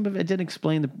thought some of it didn't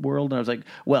explain the world. And I was like,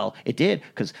 well, it did,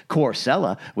 because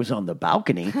Coruscant was on the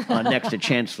balcony next to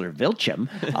Chancellor Vilcham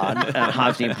on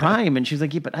Hosnian Prime, and she's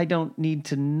like, yeah, but I don't need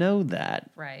to know that.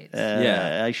 Right.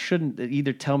 I shouldn't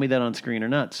either tell me that on screen or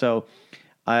not. So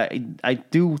I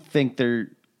do think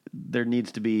it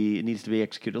needs to be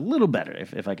executed a little better,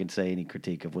 if I can say any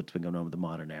critique of what's been going on with the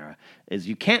modern era, is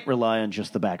you can't rely on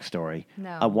just the backstory.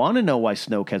 No. I want to know why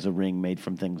Snoke has a ring made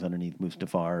from things underneath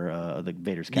Mustafar, the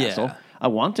Vader's castle. Yeah. I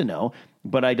want to know,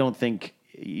 but I don't think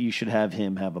you should have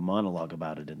him have a monologue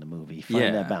about it in the movie.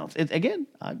 Find that balance. Again,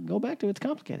 I go back to it's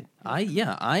complicated.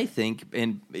 I think,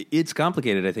 and it's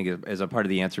complicated, I think, as a part of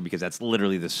the answer, because that's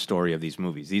literally the story of these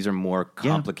movies. These are more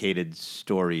complicated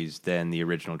stories than the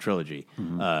original trilogy,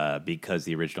 because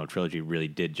the original trilogy really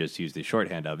did just use the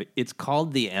shorthand of it. It's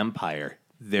called the Empire.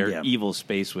 They're evil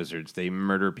space wizards. They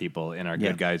murder people, and our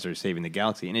good guys are saving the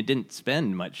galaxy. And it didn't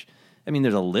spend much. I mean,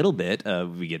 there's a little bit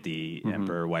of, we get the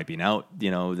Emperor wiping out,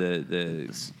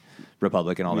 the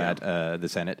Republic and all that, the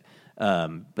Senate.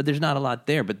 But there's not a lot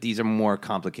there. But these are more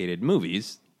complicated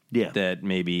movies. Yeah. That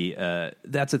maybe,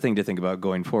 that's a thing to think about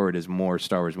going forward as more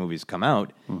Star Wars movies come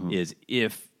out, is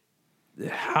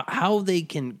how they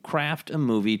can craft a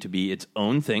movie to be its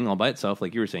own thing all by itself,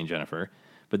 like you were saying, Jennifer,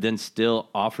 but then still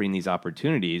offering these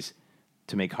opportunities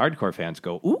to make hardcore fans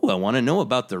go, ooh, I want to know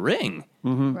about The Ring.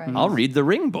 Right. I'll read The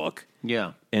Ring book.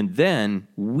 Yeah. And then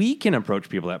we can approach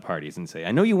people at parties and say,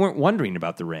 I know you weren't wondering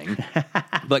about The Ring,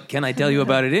 but can I tell you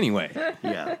about it anyway?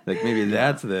 Yeah. Like maybe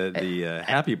that's the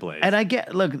happy place. And I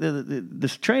get, look,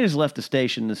 this train has left the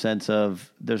station in the sense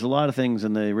of there's a lot of things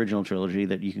in the original trilogy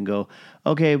that you can go,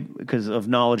 okay, because of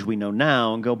knowledge we know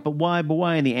now, and go, but why? But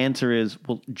why? And the answer is,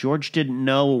 well, George didn't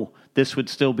know this would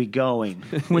still be going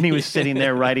when he was sitting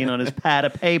there writing on his pad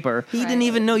of paper. He didn't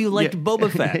even know you liked Boba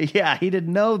Fett. Yeah, he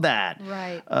didn't know that.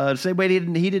 Right. Same way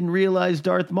he didn't realize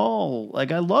Darth Maul.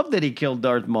 Like, I love that he killed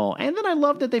Darth Maul. And then I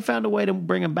love that they found a way to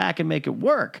bring him back and make it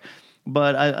work.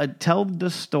 But I tell the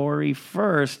story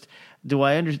first. Do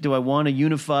I want a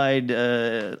unified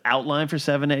outline for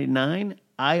 7, 8, 9?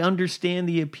 I understand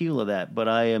the appeal of that, but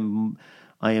I am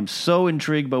so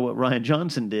intrigued by what Rian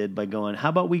Johnson did by going, how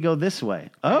about we go this way?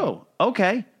 Oh,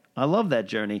 okay. I love that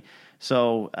journey.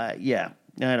 So,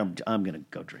 I'm going to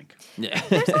go drink. Yeah.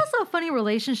 There's also a funny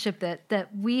relationship that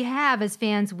we have as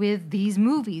fans with these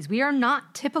movies. We are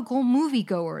not typical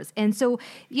moviegoers. And so,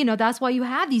 that's why you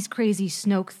have these crazy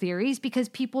Snoke theories, because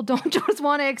people don't just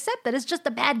want to accept that it's just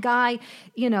a bad guy,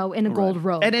 in a gold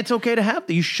robe. And it's okay to have,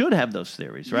 you should have those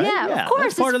theories, right? Yeah, of course.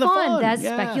 That's part it's of the fun. fun. That's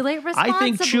speculate responsibly. I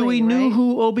think Chewie knew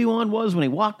who Obi-Wan was when he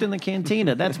walked in the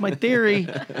cantina. That's my theory.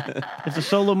 If a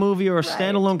solo movie or a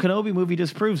standalone Kenobi movie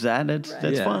disproves that,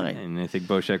 that's fine. And I think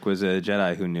Boshek was a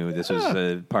Jedi who knew this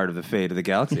was part of the fate of the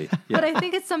galaxy. Yeah. But I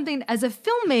think it's something, as a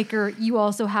filmmaker, you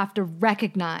also have to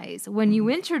recognize when you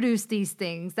introduce these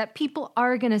things that people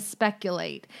are going to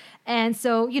speculate. And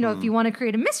so, if you want to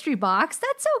create a mystery box,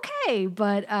 that's okay.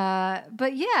 But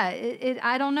yeah,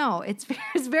 I don't know. It's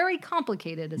very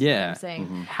complicated, is what I'm saying.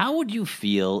 Mm-hmm. How would you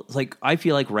feel? I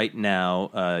feel like right now,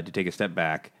 to take a step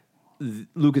back,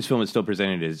 Lucasfilm is still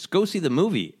presented as go see the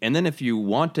movie, and then if you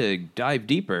want to dive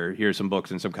deeper, here's some books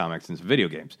and some comics and some video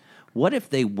games. What if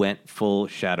they went full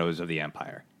Shadows of the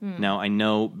Empire? Now, I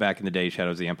know back in the day,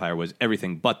 Shadows of the Empire was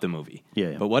everything but the movie.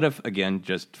 Yeah. But what if, again,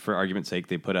 just for argument's sake,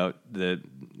 they put out the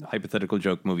hypothetical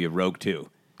joke movie of Rogue 2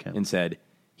 and said,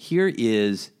 here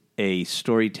is a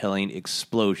storytelling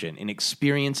explosion, an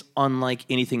experience unlike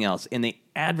anything else. And they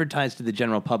advertised to the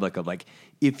general public of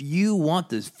if you want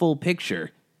this full picture,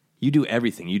 you do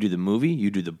everything. You do the movie, you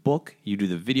do the book, you do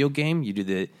the video game, you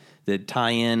do the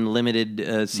tie-in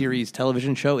limited series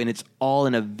television show, and it's all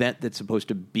an event that's supposed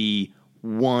to be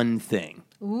one thing.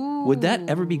 Ooh. Would that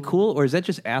ever be cool, or is that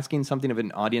just asking something of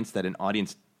an audience that an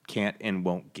audience can't and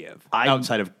won't give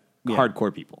outside of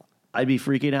hardcore people? I'd be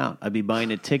freaking out. I'd be buying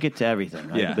a ticket to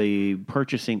everything. I'd be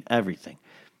purchasing everything.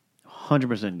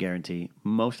 100% guarantee.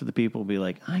 Most of the people will be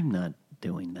like, I'm not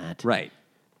doing that. Right.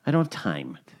 I don't have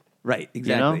time. Right,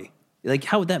 exactly.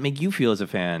 How would that make you feel as a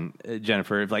fan,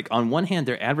 Jennifer? If, on one hand,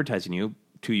 they're advertising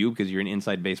to you because you're an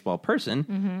inside baseball person.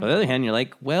 Mm-hmm. But on the other hand, you're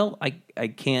like, well, I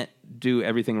can't do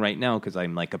everything right now because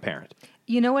I'm like a parent.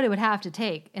 You know what it would have to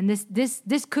take, and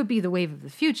this could be the wave of the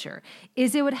future,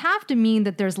 is it would have to mean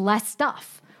that there's less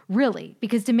stuff, really,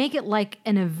 because to make it like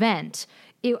an event,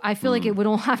 I feel like it would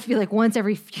only have to be once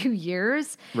every few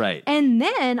years. Right. And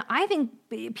then I think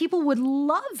people would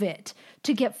love it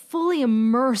to get fully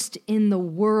immersed in the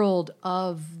world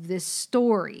of this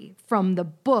story from the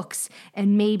books,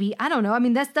 and maybe, I don't know, I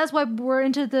mean, that's why we're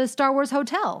into the Star Wars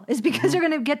Hotel, is because you're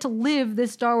going to get to live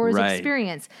this Star Wars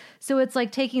experience. So it's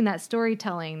taking that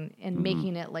storytelling and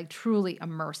making it truly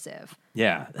immersive.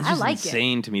 Yeah, that's just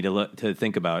insane to me to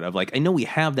think about. I know we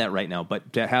have that right now,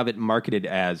 but to have it marketed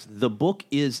as the book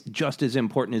is just as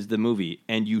important as the movie,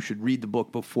 and you should read the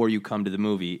book before you come to the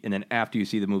movie, and then after you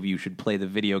see the movie, you should play the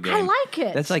video game. I like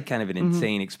it. That's kind of an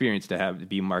insane experience to have to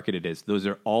be marketed as. Those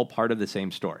are all part of the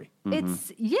same story.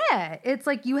 It's it's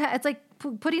like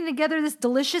putting together this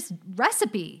delicious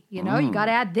recipe. You got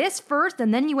to add this first,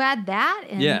 and then you add that,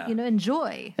 and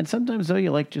enjoy. And sometimes though,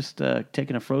 you just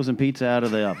taking a frozen pizza out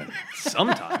of the oven.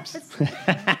 Sometimes,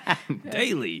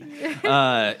 daily.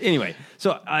 Anyway,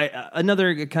 so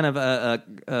another kind of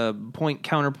a point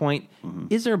counterpoint.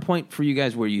 Is there a point for you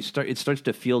guys where it starts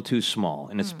to feel too small?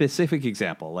 In a specific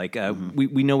example,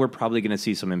 we know we're probably going to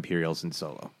see some Imperials in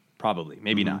Solo. Probably,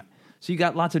 maybe not. So you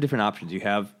got lots of different options.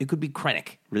 It could be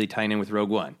Krennic, really tying in with Rogue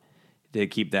One to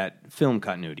keep that film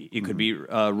continuity. It could be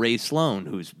Ray Sloan,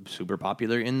 who's super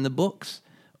popular in the books.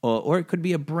 Or it could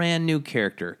be a brand new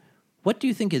character. What do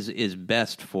you think is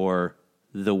best for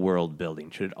the world building?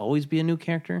 Should it always be a new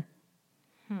character?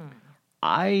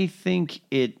 I think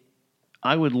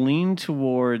I would lean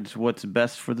towards what's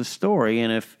best for the story,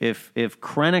 and if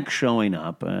Krennic showing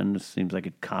up, and it seems like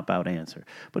a cop-out answer,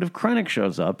 but if Krennic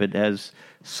shows up, it has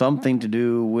something to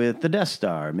do with the Death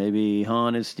Star. Maybe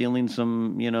Han is stealing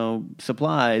some,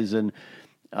 supplies, and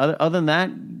other than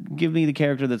that, give me the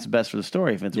character that's best for the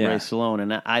story, if it's Ray Sloan,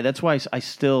 and that's why I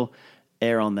still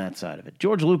err on that side of it.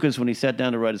 George Lucas, when he sat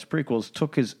down to write his prequels,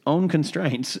 took his own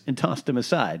constraints and tossed them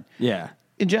aside. Yeah.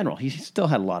 In general, he still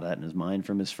had a lot of that in his mind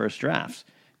from his first drafts.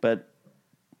 But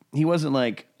he wasn't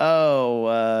clearly,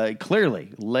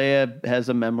 Leia has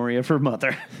a memory of her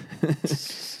mother.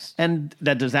 And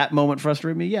does that moment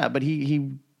frustrate me? Yeah, but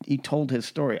he told his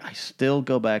story. I still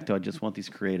go back to, I just want these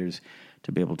creators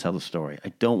to be able to tell the story. I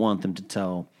don't want them to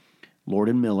tell Lord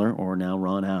and Miller, or now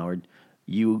Ron Howard,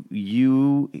 you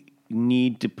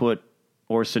need to put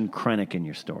Orson Krennic in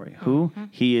your story. Who?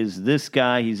 He is this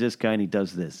guy, he's this guy, and he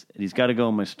does this. And he's got to go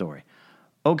in my story.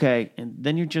 Okay, and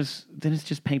then it's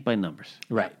just paint by numbers.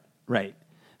 Right.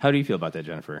 How do you feel about that,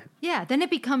 Jennifer? Yeah, then it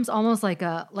becomes almost like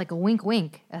a wink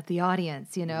wink at the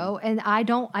audience, and I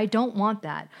don't want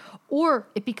that. Or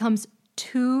it becomes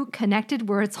too connected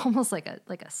where it's almost like a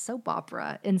soap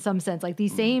opera in some sense, like the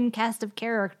same cast of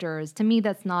characters. To me,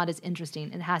 that's not as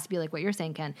interesting. It has to be like what you're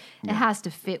saying, Ken. It has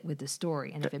to fit with the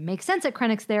story. And if it makes sense that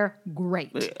Krennic's there,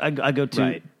 great. I go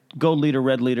to Gold Leader,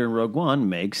 Red Leader, and Rogue One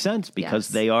makes sense because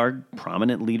they are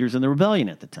prominent leaders in the rebellion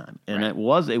at the time. And it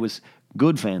was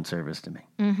good fan service to me.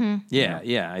 Mm-hmm.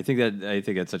 Yeah. I think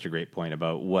that's such a great point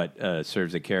about what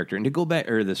serves a character. And to go back,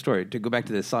 or the story, to go back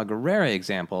to the Saw Gerrera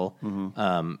example,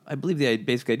 I believe the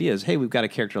basic idea is, hey, we've got a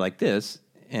character like this,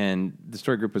 and the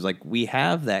story group was like, we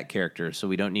have that character, so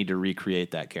we don't need to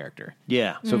recreate that character.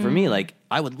 Yeah. So for me, like,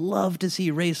 I would love to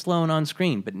see Ray Sloan on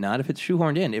screen, but not if it's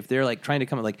shoehorned in. If they're like trying to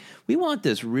come up, like, we want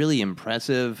this really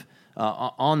impressive,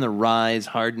 on the rise,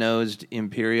 hard-nosed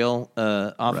Imperial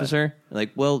officer.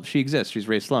 Like, well, she exists. She's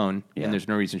Ray Sloan, and there's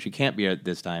no reason she can't be at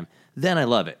this time. Then I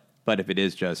love it. But if it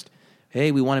is just,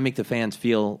 hey, we want to make the fans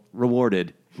feel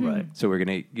rewarded, right? So we're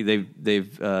gonna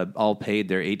they've all paid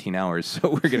their 18 hours, so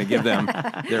we're gonna give them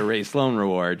their Ray Sloan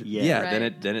reward. Then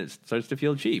it starts to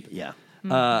feel cheap. Yeah.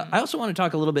 I also want to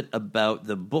talk a little bit about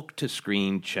the book to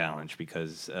screen challenge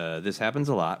because this happens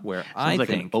a lot. Where Sounds like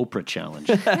an Oprah challenge.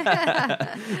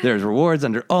 There's rewards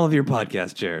under all of your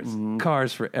podcast chairs,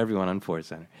 cars for everyone on Force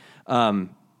Center.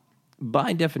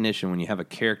 By definition, when you have a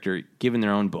character given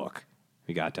their own book,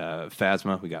 we got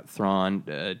Phasma, we got Thrawn,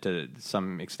 to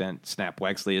some extent, Snap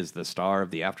Wexley is the star of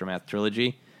the Aftermath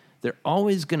trilogy. They're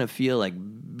always going to feel like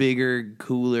bigger,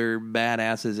 cooler,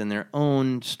 badasses in their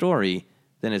own story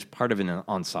than as part of an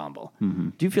ensemble.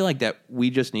 Do you feel like that we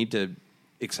just need to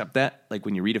accept that? Like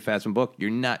when you read a Phasma book,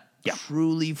 you're not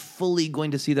truly, fully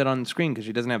going to see that on the screen because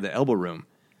she doesn't have the elbow room.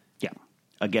 Yeah.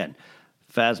 Again,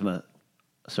 Phasma,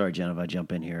 sorry, Jen, if I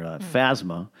jump in here.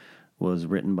 Phasma was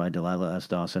written by Delilah S.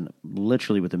 Dawson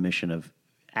literally with the mission of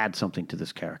add something to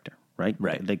this character. Right?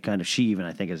 They kind of, she even,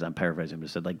 I think, as I'm paraphrasing,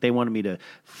 said, like, they wanted me to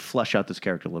flesh out this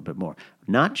character a little bit more.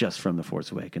 Not just from The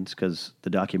Force Awakens, because the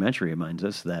documentary reminds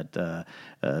us that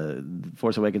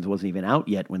Force Awakens wasn't even out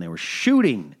yet when they were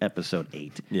shooting Episode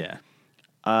 8. Yeah.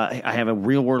 I have a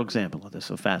real-world example of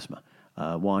this, of Phasma.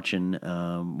 Watching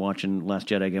Last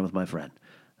Jedi again with my friend.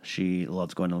 She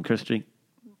loves Gwendolyn Christie,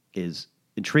 is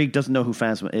intrigued, doesn't know who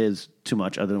Phasma is too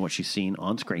much other than what she's seen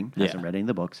on screen, hasn't read any of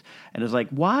the books, and is like,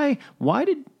 why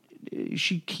did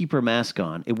she keep her mask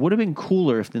on? It would have been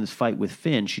cooler if in this fight with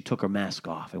Finn, she took her mask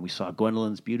off and we saw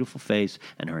Gwendolyn's beautiful face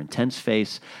and her intense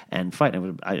face and fight.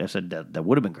 I said that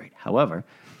would have been great. However,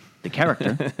 the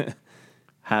character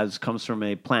comes from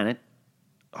a planet,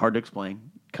 hard to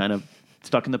explain, kind of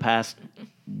stuck in the past,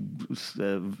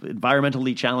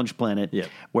 environmentally challenged planet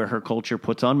where her culture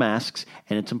puts on masks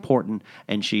and it's important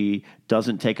and she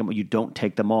doesn't take them. You don't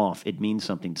take them off. It means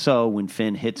something. So when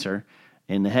Finn hits her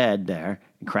in the head there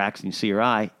and cracks and you see her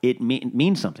eye, it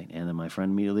means something. And then my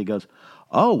friend immediately goes,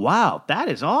 oh, wow, that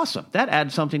is awesome. That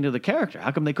adds something to the character.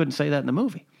 How come they couldn't say that in the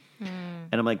movie? And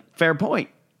I'm like, fair point,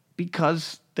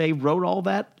 because they wrote all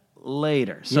that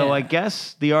later. So I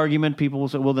guess the argument people will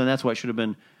say, well, then that's why it should have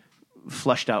been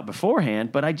fleshed out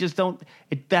beforehand. But I just don't,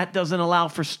 that doesn't allow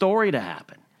for story to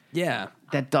happen. Yeah.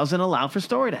 That doesn't allow for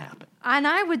story to happen. And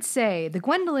I would say the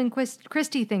Gwendolyn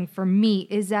Christie thing for me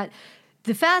is that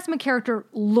the Phasma character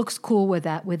looks cool with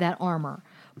that armor.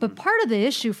 But part of the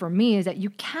issue for me is that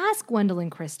you cast Gwendolyn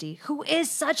Christie, who is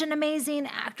such an amazing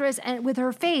actress, and with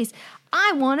her face,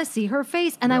 I want to see her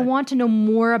face, and I want to know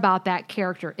more about that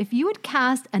character. If you had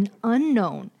cast an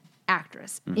unknown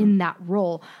actress in that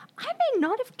role, I may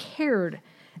not have cared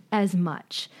as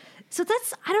much. So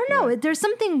that's, I don't know. There's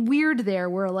something weird there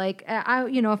where, like,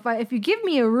 if you give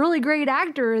me a really great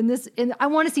actor in this, I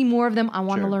want to see more of them. I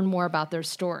want to learn more about their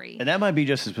story. And that might be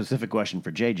just a specific question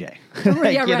for JJ.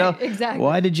 Exactly.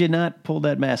 Why did you not pull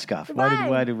that mask off?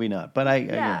 Why did we not? But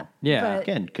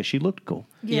again, because she looked cool.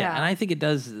 Yeah, and I think it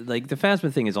does, like, the Phasma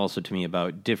thing is also, to me,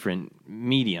 about different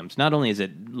mediums. Not only is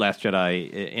it Last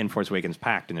Jedi and Force Awakens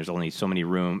packed, and there's only so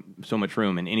much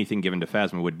room, and anything given to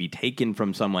Phasma would be taken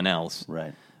from someone else.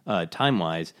 Right.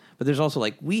 Time-wise, but there's also,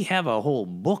 like, we have a whole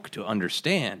book to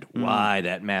understand why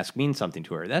that mask means something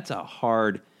to her. That's a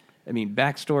hard,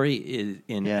 backstory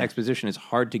exposition is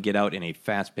hard to get out in a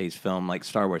fast-paced film like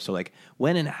Star Wars. So, like,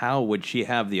 when and how would she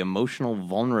have the emotional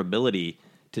vulnerability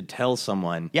to tell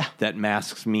someone that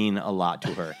masks mean a lot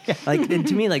to her? Like, and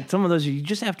to me, like, some of those you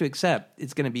just have to accept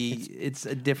it's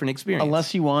a different experience.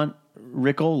 Unless you want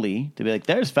Rick O'Lee to be like,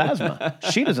 there's Phasma.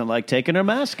 She doesn't like taking her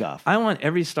mask off. I want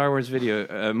every Star Wars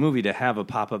movie to have a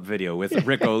pop-up video with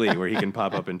Rick O'Lee where he can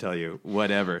pop up and tell you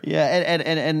whatever. Yeah,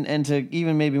 and to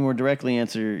even maybe more directly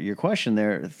answer your question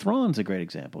there, Thrawn's a great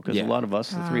example because a lot of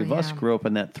us, the three of us, grew up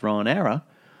in that Thrawn era.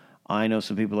 I know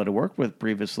some people that I worked with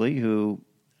previously who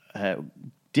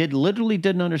literally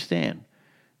didn't understand.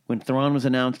 When Thrawn was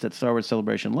announced at Star Wars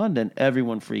Celebration London,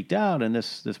 everyone freaked out, and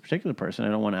this particular person, I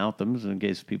don't want to out them in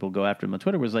case people go after him on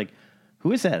Twitter, was like,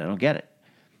 who is that? I don't get it.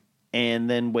 And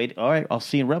then all right, I'll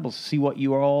see in Rebels, see what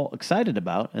you are all excited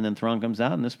about. And then Thrawn comes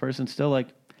out, and this person's still like,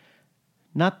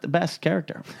 not the best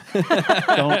character.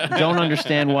 don't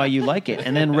understand why you like it.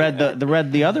 And then read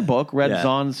the other book,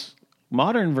 Zahn's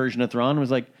modern version of Thrawn,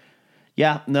 was like,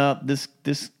 yeah, no, this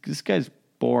guy's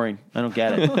boring. I don't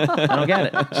get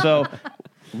it. So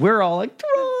we're all like,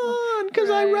 Thrawn, because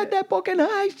I read that book in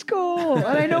high school, and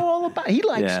I know all about. He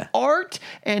likes art,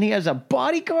 and he has a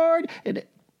bodyguard, and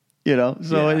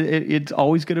it's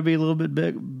always going to be a little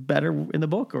bit better in the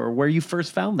book, or where you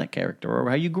first found that character, or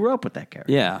how you grew up with that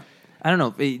character. Yeah. I don't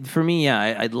know. For me,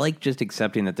 I'd like just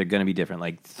accepting that they're going to be different.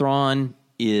 Like Thrawn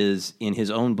is, in his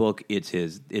own book, it's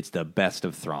the best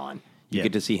of Thrawn. You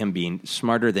get to see him being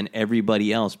smarter than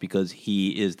everybody else because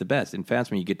he is the best. In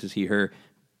Phasma, you get to see her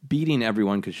beating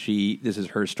everyone because this is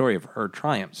her story of her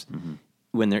triumphs. Mm-hmm.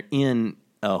 When they're in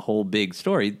a whole big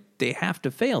story, they have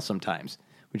to fail sometimes,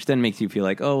 which then makes you feel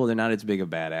like, oh, well, they're not as big a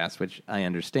badass, which I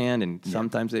understand, and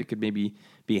sometimes it could maybe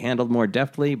be handled more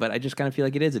deftly, but I just kind of feel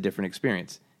like it is a different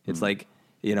experience. It's like,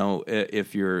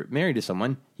 if you're married to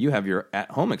someone, you have your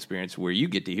at-home experience where you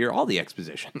get to hear all the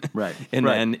exposition. Right. And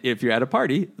then if you're at a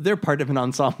party, they're part of an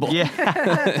ensemble. Yeah.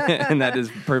 And that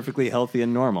is perfectly healthy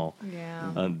and normal.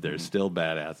 Yeah. They're still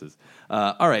badasses.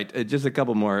 All right, just a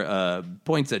couple more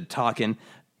points at talking.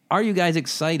 Are you guys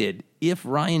excited if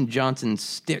Rian Johnson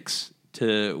sticks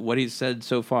to what he's said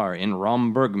so far in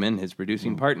Ron Bergman, his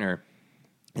producing partner,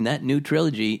 and that new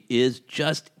trilogy is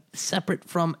just separate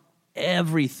from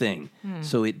everything.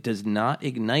 So it does not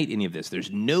ignite any of this. There's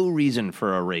no reason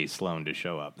for a Ray Sloan to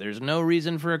show up. There's no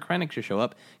reason for a Krennic to show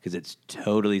up because it's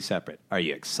totally separate. Are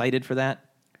you excited for that?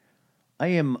 I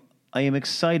am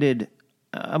excited.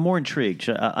 I'm more intrigued.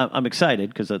 I'm excited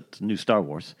because it's new Star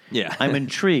Wars. Yeah. I'm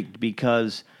intrigued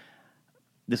because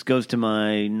this goes to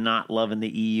my not loving the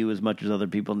EU as much as other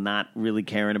people, not really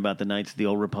caring about the Knights of the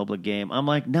Old Republic game. I'm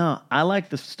like, no, I like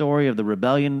the story of the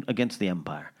rebellion against the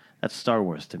Empire. That's Star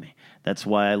Wars to me. That's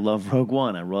why I love Rogue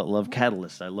One. I love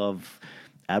Catalyst. I love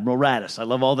Admiral Raddus. I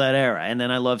love all that era. And then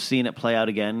I love seeing it play out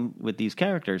again with these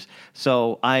characters.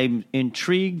 So I'm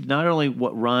intrigued not only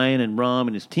what Ryan and Rom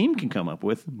and his team can come up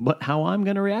with, but how I'm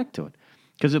going to react to it.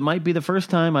 Because it might be the first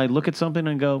time I look at something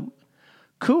and go,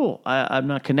 cool, I'm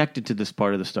not connected to this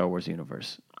part of the Star Wars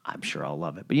universe. I'm sure I'll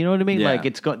love it. But you know what I mean? Yeah. Like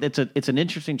it's an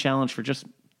interesting challenge for just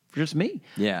me.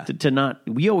 Yeah. To not,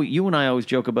 you and I always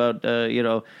joke about, a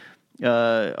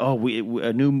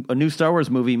new Star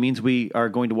Wars movie means we are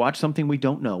going to watch something we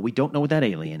don't know. We don't know what that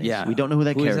alien is. Yeah. We don't know who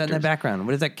that character is. Who is that in the background?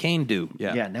 What does that cane do?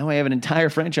 Yeah. Yeah. Now I have an entire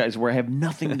franchise where I have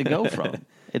nothing to go from.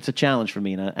 It's a challenge for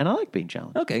me, and I like being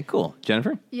challenged. Okay, cool.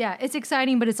 Jennifer? Yeah, it's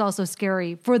exciting, but it's also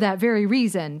scary for that very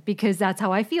reason, because that's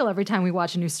how I feel every time we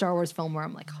watch a new Star Wars film, where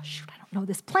I'm like, oh, shoot, I don't know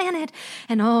this planet,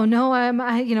 and oh,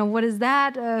 no, what is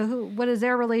that? What is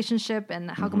their relationship,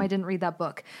 and how come I didn't read that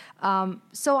book?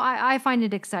 So I find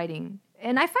it exciting,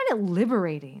 and I find it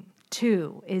liberating,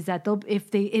 too, is that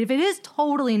if it is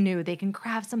totally new, they can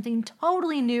craft something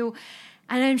totally new.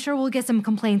 And I'm sure we'll get some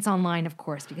complaints online, of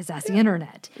course, because that's the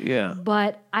internet. Yeah.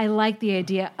 But I like the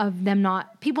idea of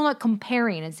people not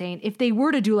comparing and saying, if they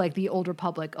were to do like the Old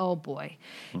Republic, oh boy,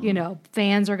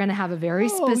 fans are going to have a very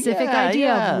specific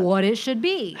idea of what it should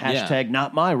be. Hashtag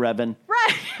not my Revan.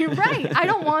 Right. I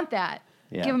don't want that.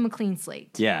 Yeah. Give them a clean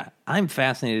slate. Yeah. I'm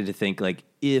fascinated to think, like,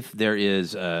 if there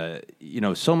is,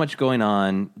 so much going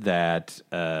on that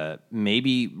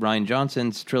maybe Rian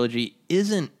Johnson's trilogy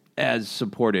isn't as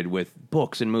supported with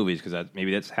books and movies, because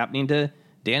maybe that's happening to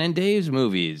Dan and Dave's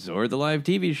movies, or the live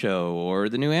TV show, or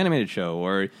the new animated show,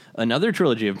 or another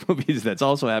trilogy of movies that's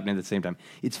also happening at the same time.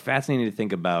 It's fascinating to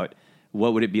think about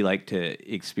what would it be like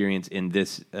to experience in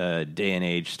this day and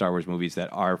age Star Wars movies that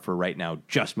are, for right now,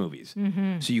 just movies.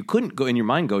 Mm-hmm. So you couldn't go in your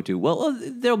mind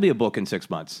there'll be a book in 6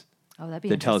 months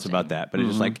that tell us about that. But it's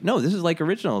just like, no, this is like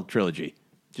original trilogy.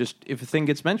 Just if a thing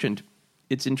gets mentioned,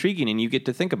 it's intriguing, and you get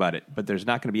to think about it, but there's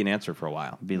not going to be an answer for a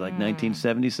while. It'd be like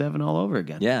 1977 all over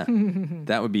again. Yeah,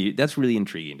 that's really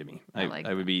intriguing to me.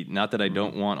 I would be, not that I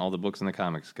don't want all the books in the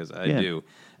comics, because I do.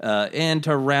 And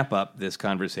to wrap up this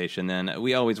conversation, then,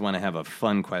 we always want to have a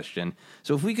fun question.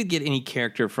 So if we could get any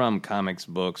character from comics,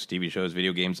 books, TV shows,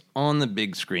 video games on the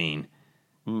big screen,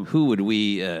 who would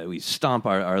we stomp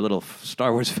our little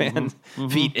Star Wars fan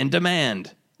feet and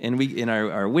demand, and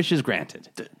our wishes granted?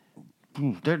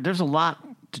 There's a lot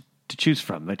to choose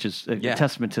from, which is a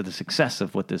testament to the success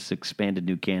of what this expanded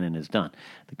new canon has done,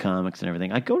 the comics and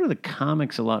everything. I go to the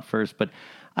comics a lot first, but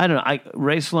I don't know.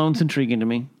 Ray Sloan's intriguing to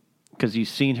me because you've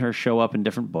seen her show up in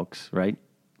different books, right?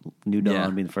 New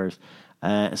Dawn being the first.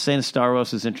 Santa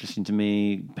Starros is interesting to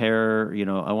me.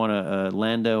 I want a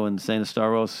Lando and Santa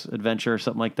Starros adventure or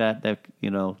something like that. That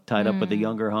tied up with the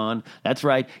younger Han. That's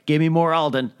right. Give me more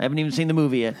Alden. I haven't even seen the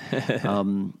movie yet.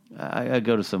 I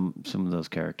go to some of those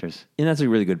characters. And that's a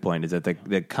really good point. Is that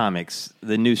the comics,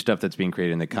 the new stuff that's being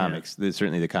created in the comics?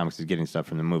 Certainly, the comics is getting stuff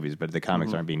from the movies, but the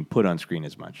comics aren't being put on screen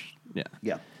as much.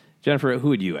 Yeah. Jennifer, who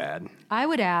would you add? I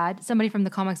would add somebody from the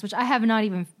comics, which I have not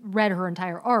even read her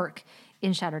entire arc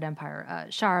in Shattered Empire,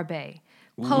 Shara Bay,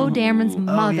 Poe Dameron's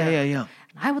mother. Oh, yeah.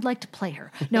 I would like to play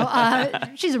her. No,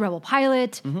 she's a rebel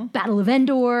pilot, Battle of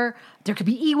Endor. There could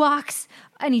be Ewoks.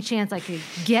 Any chance I could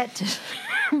get to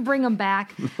bring them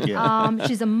back.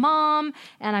 She's a mom,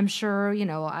 and I'm sure,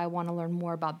 I want to learn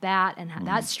more about that and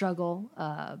that struggle,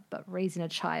 but raising a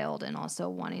child and also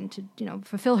wanting to,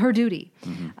 fulfill her duty.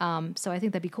 So I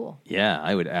think that'd be cool. Yeah,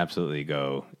 I would absolutely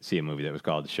go see a movie that was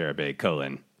called Shara Bay,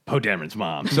 Poe Dameron's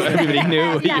mom. So everybody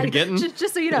knew what you were getting.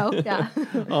 Just so you know, yeah.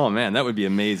 Oh, man, that would be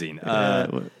amazing.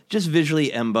 Just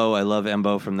visually, Embo. I love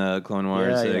Embo from the Clone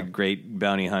Wars. A great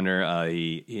bounty hunter.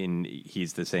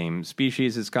 He's the same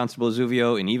species as Constable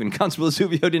Zuvio, and even Constable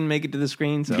Zuvio didn't make it to the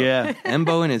screen. So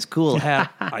Embo and his cool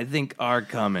hat, I think, are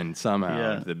coming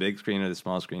somehow. The big screen or the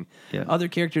small screen. Yeah. Other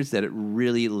characters that it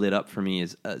really lit up for me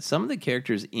is some of the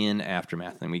characters in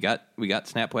Aftermath. And we got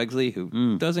Snap Wegsley,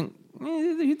 who doesn't...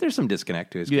 there's some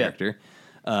disconnect to his character.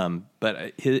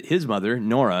 But his mother,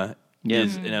 Nora,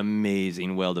 is an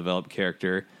amazing, well-developed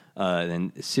character.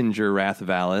 And Singer Wrath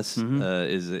Valis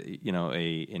is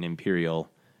an Imperial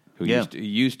who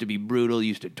used to be brutal,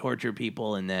 used to torture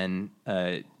people, and then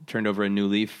turned over a new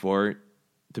leaf to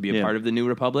be a part of the New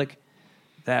Republic.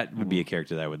 That would be a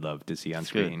character that I would love to see on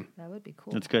screen. That would be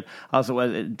cool. That's good.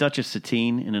 Also, Duchess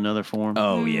Satine in another form.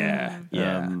 Oh, yeah.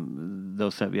 I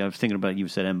was thinking about, you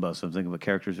said Embo, so I'm thinking about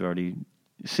characters we've already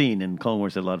seen, and Clone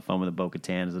Wars had a lot of fun with the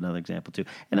Bo-Katan is another example, too.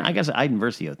 And I guess Iden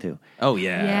Versio, too. Oh,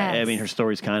 yeah. Yes. I mean, her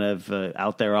story's kind of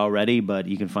out there already, but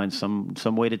you can find some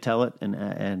way to tell it,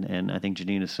 and I think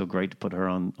Janine is so great to put her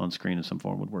on screen in some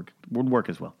form would work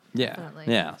as well. Yeah,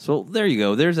 definitely. Yeah. So there you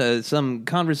go. There's some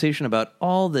conversation about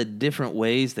all the different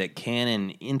ways that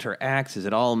canon interacts. Is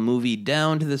it all movie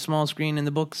down to the small screen in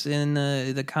the books, in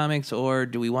the comics, or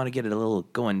do we want to get it a little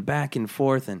going back and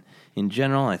forth? And in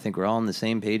general, I think we're all on the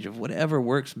same page of whatever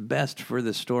works best for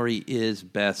the story is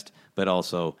best, but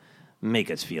also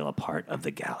make us feel a part of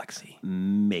the galaxy.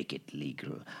 Make it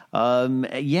legal.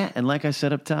 And like I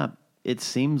said up top, it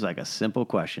seems like a simple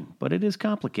question, but it is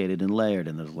complicated and layered,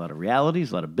 and there's a lot of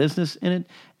realities, a lot of business in it,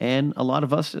 and a lot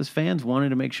of us as fans wanting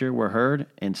to make sure we're heard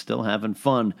and still having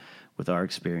fun with our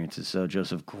experiences. So,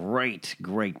 Joseph, great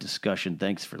discussion.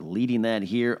 Thanks for leading that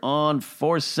here on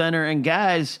Force Center. And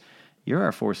guys, you're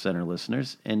our Force Center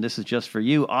listeners, and this is just for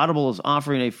you. Audible is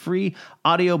offering a free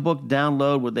audiobook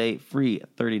download with a free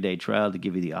 30-day trial to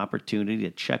give you the opportunity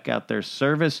to check out their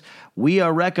service. We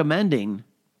are recommending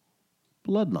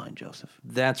Bloodline, Joseph.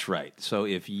 That's right. So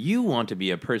if you want to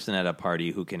be a person at a party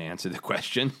who can answer the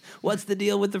question, what's the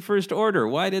deal with the First Order?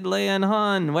 Why did Leia and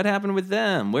Han? What happened with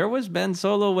them? Where was Ben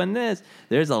Solo when this?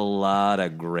 There's a lot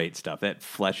of great stuff that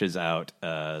fleshes out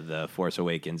the Force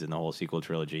Awakens and the whole sequel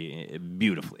trilogy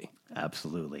beautifully.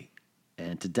 Absolutely.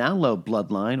 And to download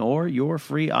Bloodline or your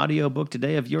free audiobook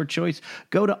today of your choice,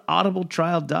 go to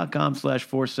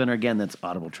audibletrial.com/ForceCenter. Again, that's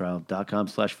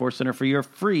audibletrial.com/ForceCenter for your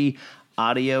free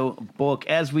audio book.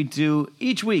 As we do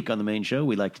each week on the main show,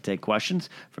 we like to take questions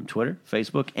from Twitter,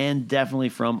 Facebook, and definitely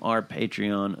from our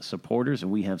Patreon supporters. And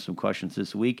we have some questions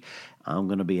this week. I'm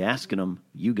going to be asking them.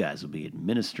 You guys will be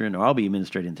administering, or I'll be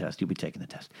administrating the test. You'll be taking the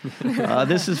test.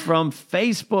 This is from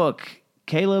Facebook.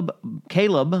 Caleb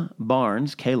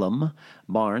Barnes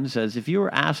says, if you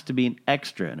were asked to be an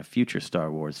extra in a future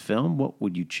Star Wars film, what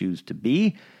would you choose to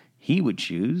be? He would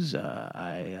choose,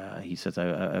 he says,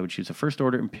 I would choose a First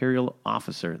Order Imperial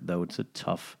officer, though it's a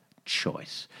tough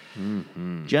choice.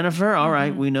 Mm-hmm. Jennifer, all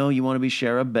right, we know you want to be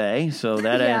Shara Bay, so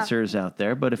that answer is out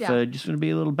there. But if just want to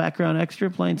be a little background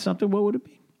extra playing something, what would it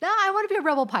be? No, I want to be a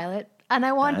rebel pilot, and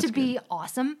I want to be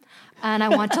awesome, and I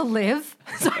want to live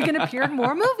so I can appear in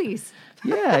more movies.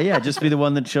 Yeah, just be the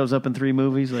one that shows up in 3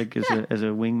 movies, like as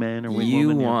a wingman or wingwoman.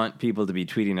 You want people to be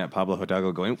tweeting at Pablo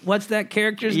Hidalgo going, what's that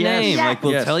character's name? Yes. Like,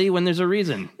 we'll tell you when there's a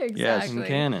reason. Exactly. Yes, in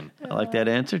canon. I like that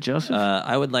answer, Joseph.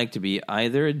 I would like to be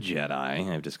either a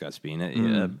Jedi. I've discussed being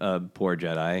a poor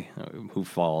Jedi who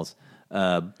falls.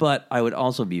 But I would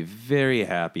also be very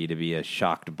happy to be a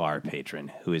shocked bar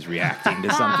patron who is reacting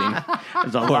to something.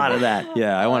 There's a lot of that.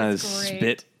 Yeah, I want to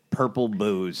spit purple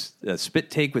booze, a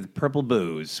spit take with purple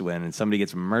booze when somebody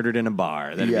gets murdered in a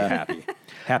bar. That'd be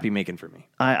happy making for me.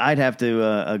 I'd have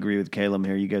to agree with Caleb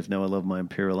here. You guys know I love my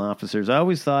Imperial officers. I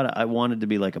always thought I wanted to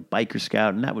be like a biker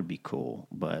scout, and that would be cool.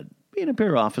 But being an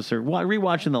Imperial officer,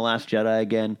 rewatching The Last Jedi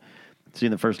again,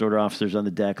 seeing the First Order officers on the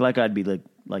deck, like I'd be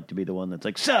like to be the one that's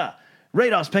like, sir,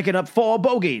 Radar's picking up 4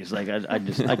 bogeys. Like I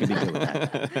could be good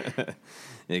with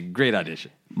that. Great audition.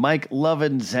 Mike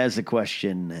Lovins has a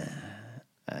question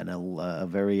and a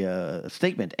very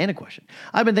statement and a question.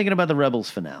 I've been thinking about the Rebels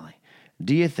finale.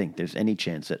 Do you think there's any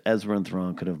chance that Ezra and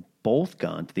Thrawn could have both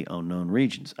gone to the unknown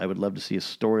regions? I would love to see a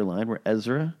storyline where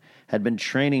Ezra had been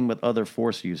training with other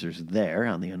Force users there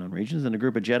on the unknown regions, and a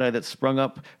group of Jedi that sprung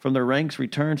up from their ranks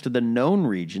returns to the known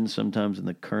regions, sometimes in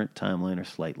the current timeline or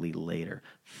slightly later.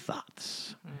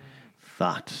 Thoughts?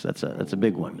 Thoughts? That's a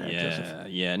big one. Joseph.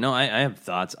 Yeah. No, I have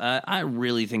thoughts. I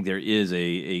really think there is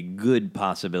a good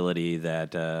possibility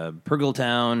that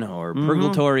Purgletown or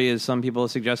Purgatory, as some people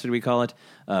have suggested we call it,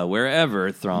 wherever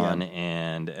Thrawn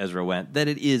and Ezra went, that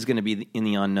it is going to be in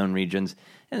the unknown regions.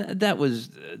 And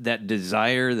that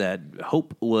desire, that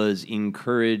hope was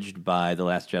encouraged by the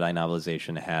Last Jedi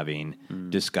novelization having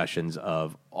discussions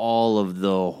of all of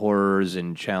the horrors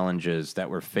and challenges that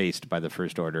were faced by the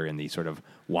First Order in these sort of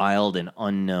wild and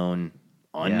unknown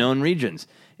regions.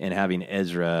 And having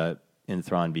Ezra and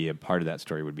Thrawn be a part of that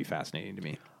story would be fascinating to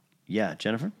me. Yeah,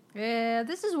 Jennifer? Yeah,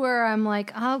 this is where I'm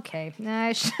like, okay,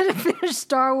 I should have finished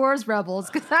Star Wars Rebels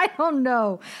because I don't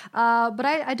know. But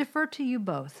I defer to you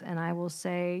both, and I will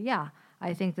say, yeah,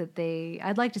 I think that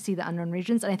I'd like to see the unknown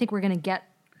regions, and I think we're going to get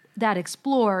that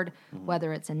explored,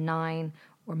 whether it's in 9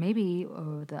 or maybe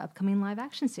the upcoming live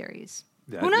action series.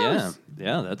 Who knows?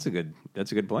 Yeah, that's a good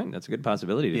point. That's a good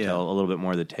possibility to tell a little bit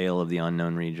more of the tale of the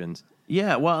unknown regions.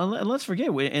 Yeah, well, and let's forget,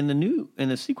 in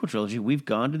the sequel trilogy, we've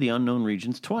gone to the unknown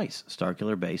regions twice,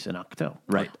 Starkiller Base and Ahch-To.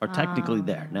 Right. Are technically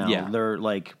there. Now, they're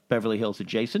like Beverly Hills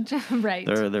adjacent. Right.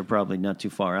 They're probably not too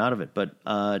far out of it. But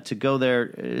to go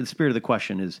there, the spirit of the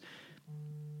question is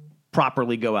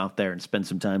properly go out there and spend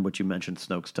some time, what you mentioned,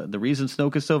 Snoke's the reason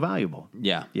Snoke is so valuable.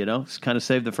 Yeah. It's kind of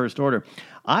saved the First Order.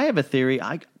 I have a theory.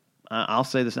 I'll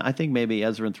say this. I think maybe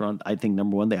Ezra and Thrawn, I think,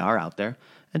 number one, they are out there.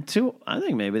 And two, I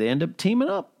think maybe they end up teaming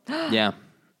up. Yeah.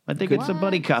 I think it's a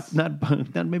buddy cop.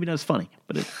 Maybe not as funny,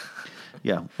 but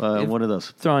one of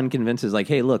those. Thrawn convinces, like,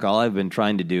 hey, look, all I've been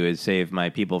trying to do is save my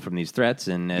people from these threats,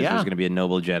 and Ezra's going to be a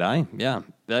noble Jedi. Yeah,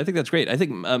 I think that's great. I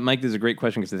think, Mike, this is a great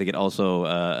question because I think it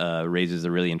also raises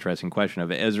a really interesting question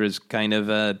of Ezra's kind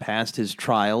of passed his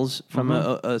trials from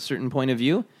a certain point of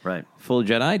view. Right. Full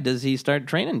Jedi, does he start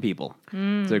training people?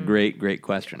 It's a great, great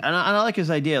question. And I like his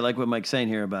idea, like what Mike's saying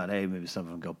here about, hey, maybe some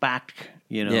of them go back,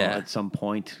 at some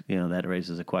point. That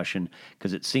raises a question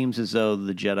because it seems as though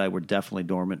the Jedi were definitely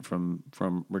dormant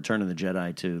from Return of the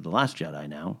Jedi to The Last Jedi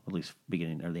now, at least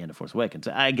beginning or the end of Force Awakens.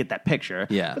 I get that picture.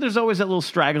 Yeah. But there's always that little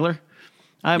straggler.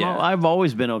 I've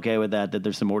always been okay with that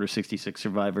there's some Order 66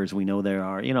 survivors. We know there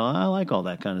are. I like all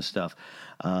that kind of stuff.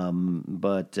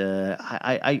 But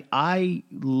I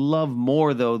love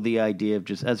more, though, the idea of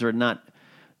just Ezra not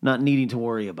needing to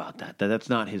worry about that. That's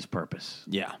not his purpose.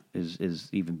 Yeah. Is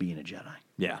even being a Jedi.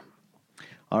 Yeah.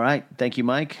 All right. Thank you,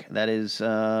 Mike. That is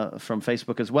from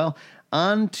Facebook as well.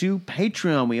 On to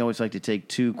Patreon. We always like to take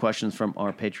 2 questions from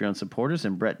our Patreon supporters.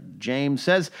 And Brett James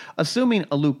says, assuming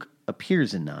a Luke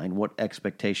appears in 9, what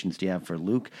expectations do you have for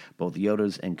Luke? Both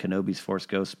Yoda's and Kenobi's Force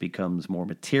Ghost becomes more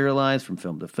materialized from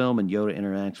film to film, and Yoda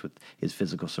interacts with his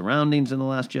physical surroundings in The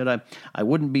Last Jedi. I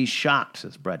wouldn't be shocked,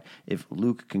 says Brett, if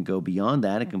Luke can go beyond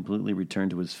that and completely return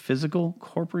to his physical,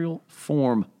 corporeal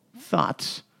form.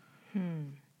 Thoughts?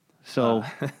 So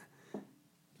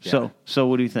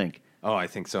what do you think? Oh, I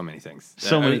think so many things.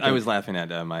 I was laughing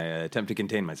at my attempt to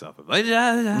contain myself. Take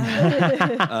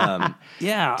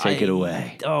it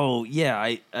away. Oh,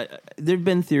 yeah. There've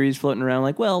been theories floating around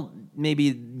like, well,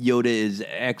 maybe Yoda is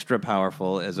extra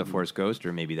powerful as a Force Ghost,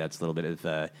 or maybe that's a little bit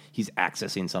of he's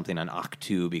accessing something on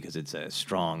Ahch-To because it's a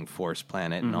strong Force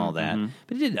planet and all that.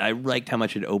 But I liked how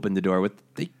much it opened the door with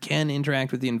they can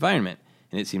interact with the environment,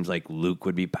 and it seems like Luke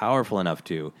would be powerful enough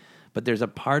to. But there's a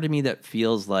part of me that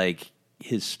feels like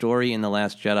his story in The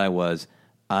Last Jedi was,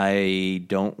 I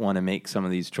don't want to make some of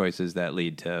these choices that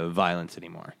lead to violence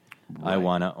anymore. Right. I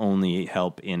want to only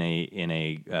help in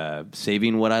a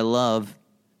saving what I love,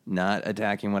 not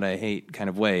attacking what I hate kind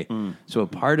of way. So a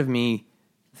part of me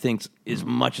thinks, as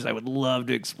much as I would love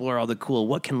to explore all the cool,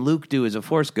 what can Luke do as a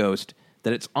Force Ghost,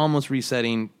 that it's almost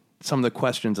resetting some of the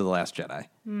questions of The Last Jedi.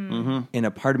 And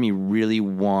a part of me really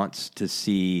wants to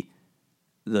see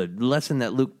the lesson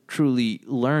that Luke truly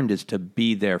learned is to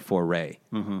be there for Rey,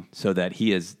 so that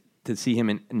he is to see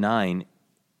him in 9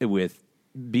 with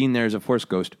being there as a Force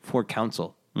ghost for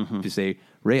counsel. To say,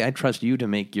 Rey, I trust you to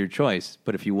make your choice,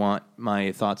 but if you want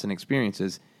my thoughts and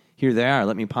experiences, here they are.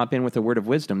 Let me pop in with a word of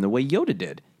wisdom the way Yoda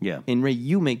did. Yeah. And Rey,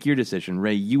 you make your decision.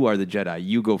 Rey, you are the Jedi.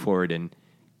 You go forward and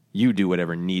you do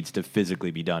whatever needs to physically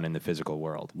be done in the physical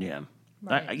world. Yeah.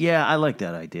 Right. I like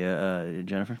that idea,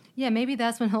 Jennifer. Yeah, maybe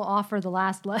that's when he'll offer the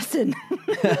last lesson.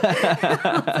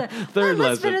 Third lesson.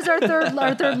 Let's finish our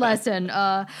third lesson.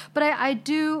 But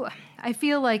I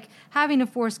feel like having a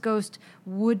Force ghost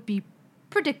would be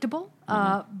predictable,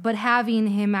 but having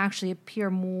him actually appear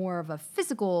more of a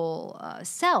physical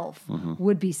self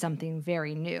would be something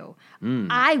very new.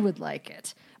 I would like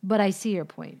it, but I see your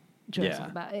point,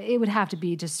 Joseph. Yeah. It would have to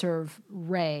be to serve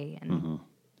Rey and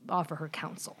offer her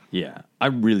counsel. Yeah. I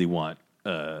really want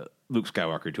Luke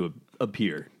Skywalker to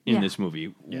appear in this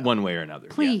movie one way or another.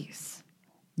 Please.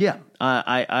 Yeah,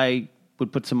 I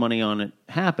would put some money on it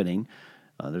happening.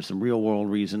 There's some real world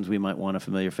reasons we might want a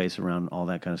familiar face around all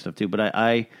that kind of stuff too. But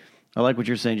I like what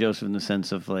you're saying, Joseph, in the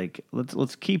sense of like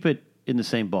let's keep it in the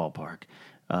same ballpark.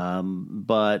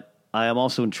 But I am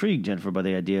also intrigued, Jennifer, by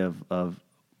the idea of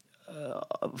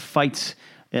fights,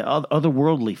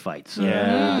 otherworldly fights.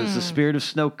 Does the spirit of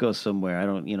Snoke go somewhere?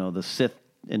 The Sith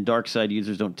and dark side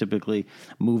users don't typically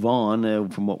move on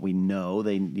from what we know.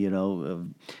 They,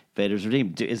 Vader's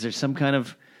redeemed. Is there some kind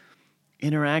of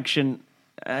interaction?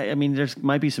 I mean, there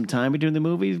might be some time between the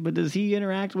movies, but does he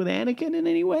interact with Anakin in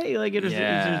any way? Like, is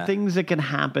there things that can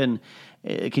happen?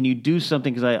 Can you do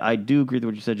something? Because I do agree with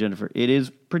what you said, Jennifer. It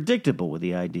is predictable with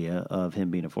the idea of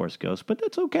him being a Force ghost, but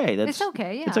that's okay. It's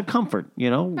okay, yeah. It's a comfort,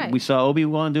 Right. We saw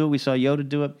Obi-Wan do it. We saw Yoda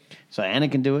do it. Saw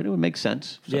Anakin do it. It would make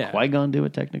sense. Saw Qui-Gon do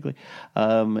it, technically.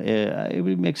 It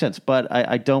would make sense. But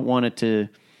I don't want it to...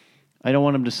 I don't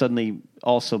want him to suddenly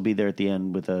also be there at the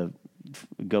end with a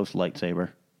ghost lightsaber.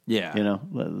 Yeah.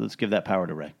 Let's give that power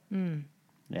to Rey.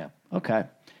 Yeah. Okay.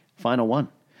 Final one.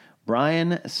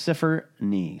 Brian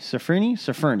Safirny.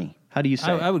 How do you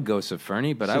say it? I would go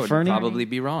Safirny, but I would Safirny? probably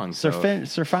be wrong.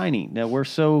 Safirny. Now, we're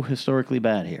so historically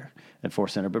bad here at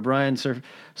Force Center, but Brian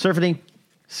Safirny,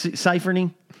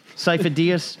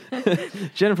 Sifo-Dyas.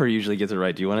 Jennifer usually gets it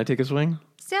right. Do you want to take a swing?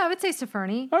 Yeah, I would say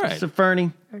Safirny. All right.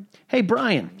 Safirny. Hey,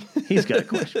 Brian. He's got a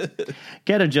question.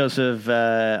 Get it, Joseph.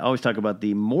 Always talk about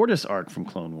the Mortis arc from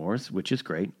Clone Wars, which is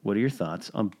great. What are your thoughts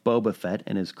on Boba Fett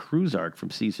and his cruise arc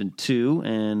from Season 2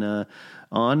 and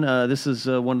on? This is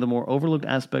one of the more overlooked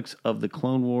aspects of the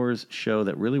Clone Wars show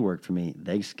that really worked for me.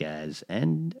 Thanks, guys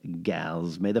and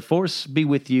gals. May the Force be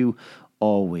with you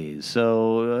always.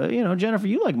 So, Jennifer,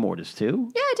 you like Mortis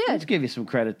too. Yeah, I did. Let's give you some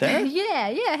credit there.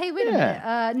 Yeah. Hey, wait a minute.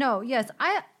 I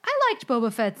liked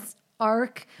Boba Fett's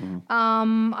arc.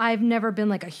 I've never been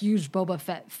like a huge Boba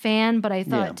Fett fan, but I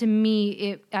thought to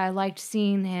me, I liked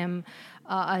seeing him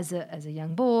as a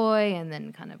young boy and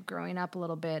then kind of growing up a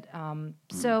little bit. And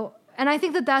I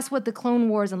think that's what the Clone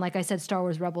Wars and, like I said, Star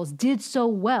Wars Rebels did so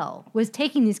well, was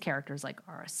taking these characters like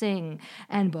Aurra Sing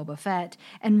and Boba Fett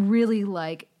and really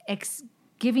like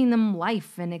giving them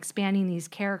life and expanding these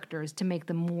characters to make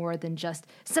them more than just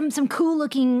some cool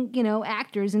looking,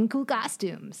 actors in cool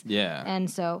costumes. Yeah. And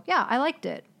so, I liked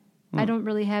it. I don't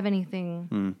really have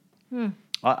anything.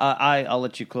 I'll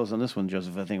let you close on this one,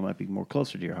 Joseph. I think it might be more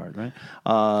closer to your heart, right?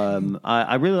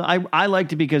 I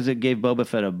liked it because it gave Boba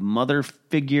Fett a mother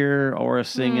figure, Aurra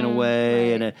Sing in a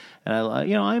way, right.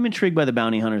 and I'm intrigued by the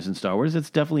bounty hunters in Star Wars. It's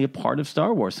definitely a part of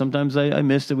Star Wars. Sometimes I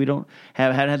miss that we don't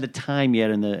hadn't had the time yet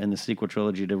in the sequel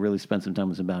trilogy to really spend some time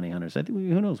with some bounty hunters. I think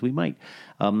who knows, we might.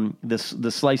 The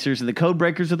slicers and the code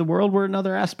breakers of the world were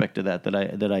another aspect of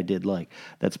that I did like.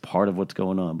 That's part of what's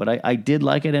going on. But I did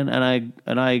like it,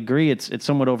 and I agree. It's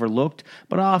somewhat overlooked,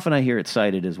 but often I hear it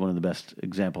cited as one of the best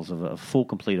examples of a full,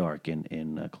 complete arc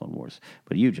in Clone Wars.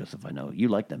 But you, Joseph, I know you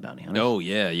like them bounty hunters. Oh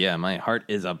yeah. My heart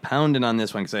is a pounding on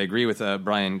this one because I agree with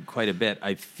Brian quite a bit.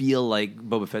 I feel like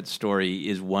Boba Fett's story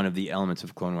is one of the elements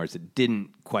of Clone Wars that didn't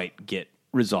quite get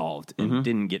resolved and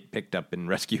didn't get picked up and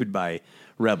rescued by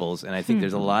Rebels. And I think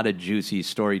there's a lot of juicy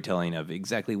storytelling of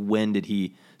exactly when did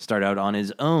he start out on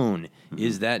his own?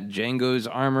 Is that Jango's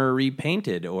armor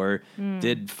repainted, or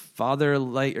did father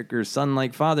or son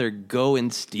like father go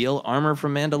and steal armor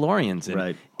from Mandalorians? And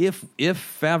right. If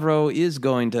Favreau is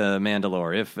going to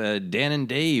Mandalore, if Dan and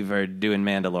Dave are doing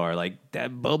Mandalore, like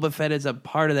that, Boba Fett is a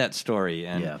part of that story.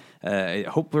 And I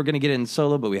hope we're going to get it in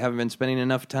Solo, but we haven't been spending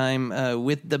enough time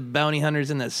with the bounty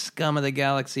hunters and the scum of the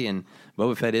galaxy. And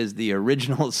Boba Fett is the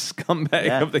original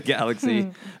scumbag of the galaxy,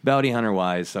 bounty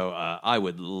hunter-wise. So I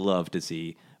would love to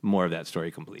see more of that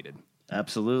story completed.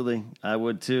 Absolutely. I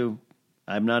would too.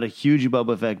 I'm not a huge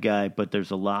Boba Fett guy, but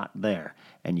there's a lot there.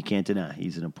 And you can't deny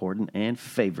he's an important and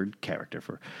favored character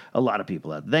for a lot of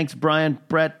people out there. Thanks, Brian,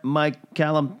 Brett, Mike,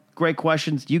 Callum. Great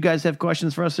questions. You guys have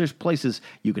questions for us? There's places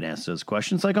you can ask those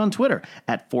questions, like on Twitter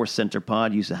at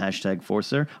 @ForceCenterPod. Use the hashtag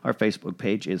 #ForceCenter. Our Facebook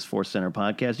page is Force Center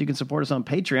Podcast. You can support us on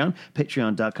Patreon,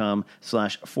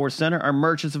 patreon.com/ForceCenter. Our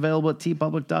merch is available at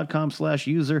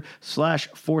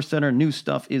tpublic.com/user/ForceCenter. New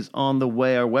stuff is on the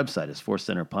way. Our website is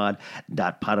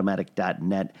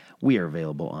forcecenterpod.podomatic.net. We are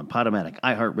available on Podomatic,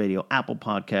 iHeartRadio, Apple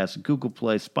Podcasts, Google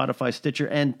Play, Spotify, Stitcher,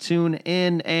 and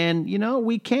TuneIn. And,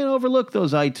 we can't overlook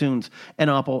those iTunes and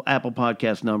Apple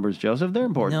Podcast numbers, Joseph. They're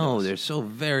important. No, they're so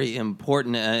very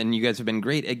important, and you guys have been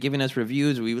great at giving us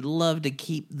reviews. We would love to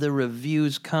keep the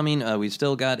reviews coming. We've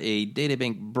still got a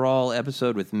Databank Brawl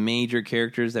episode with major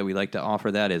characters that we like to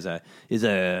offer that as a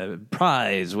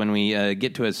prize when we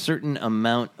get to a certain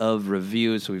amount of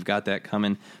reviews, so we've got that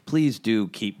coming. Please do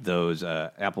keep those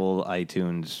Apple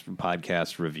iTunes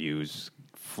podcast reviews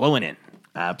flowing in.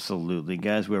 Absolutely.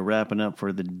 Guys, we're wrapping up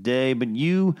for the day, but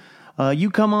you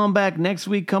come on back next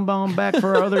week. Come on back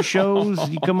for our other shows.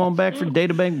 You come on back for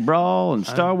Databank Brawl and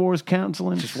Star Wars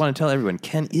Counseling. Just want to tell everyone,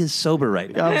 Ken is sober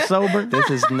right now. I'm sober.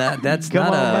 That's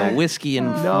not a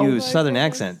whiskey-infused Southern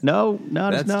accent. No,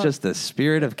 that's just the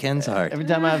spirit of Ken's heart. Every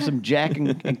time I have some Jack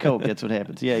and Coke, that's what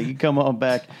happens. Yeah, you come on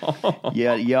back.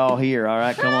 Yeah, y'all here. All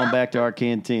right, come on back to our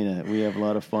cantina. We have a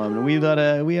lot of fun. And we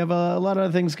have a lot of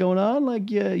other things going on, like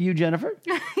you, Jennifer.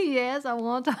 Yes, I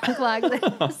won't talk like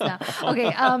this now.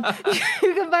 Okay,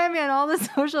 you can find me on all the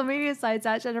social media sites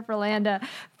at Jennifer Landa.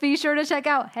 Be sure to check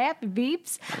out Happy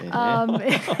Beeps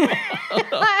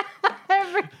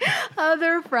every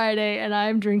other Friday, and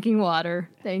I'm drinking water.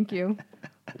 Thank you.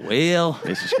 Well,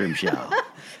 Mr. Scrimshaw.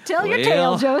 Tell your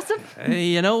tale, Joseph.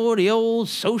 The old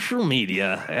social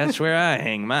media. That's where I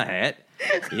hang my hat.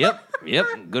 Yep.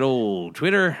 Good old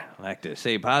Twitter. I like to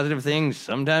say positive things.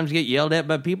 Sometimes get yelled at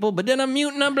by people, but then I'm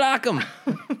mute and I block them.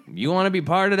 You want to be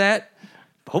part of that?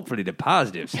 Hopefully the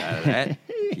positive side of that.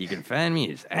 You can find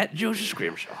me as @Joseph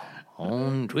Scrimshaw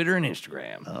on Twitter and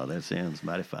Instagram. Oh, that sounds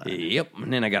mighty fine. Yep.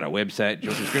 And then I got a website,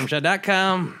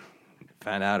 josephscrimshaw.com.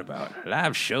 Find out about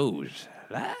live shows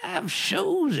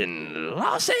in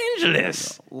Los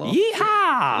Angeles.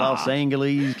 Yeehaw! Los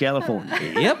Angeles,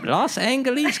 California. Yep, Los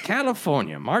Angeles,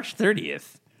 California, March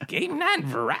 30th. Game night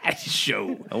variety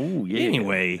show. Oh, yeah.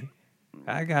 Anyway,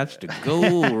 I got to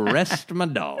go rest my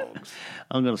dogs.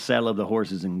 I'm going to saddle up the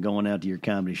horses and going out to your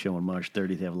comedy show on March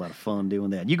 30th. Have a lot of fun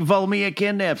doing that. You can follow me at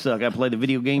Ken Napsuck. I play the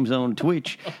video games on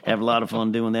Twitch. Have a lot of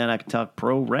fun doing that. I can talk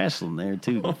pro wrestling there,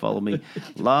 too. You can follow me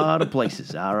a lot of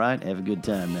places. All right? Have a good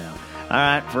time now. All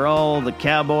right, for all the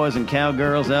cowboys and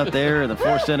cowgirls out there in the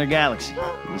Force Center Galaxy,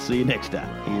 we'll see you next time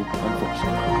here on Force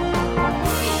Center.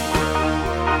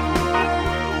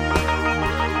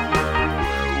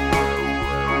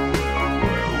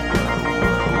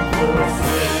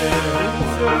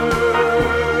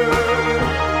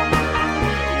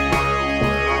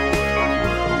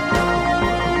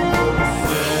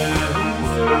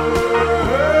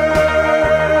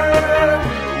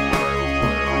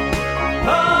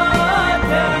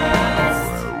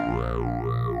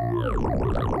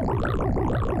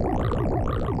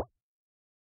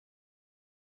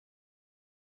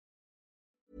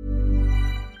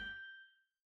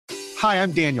 Hi,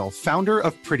 I'm Daniel, founder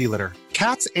of Pretty Litter.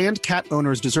 Cats and cat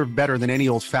owners deserve better than any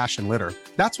old-fashioned litter.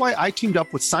 That's why I teamed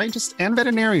up with scientists and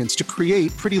veterinarians to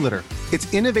create Pretty Litter.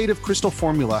 Its innovative crystal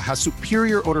formula has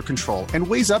superior odor control and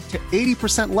weighs up to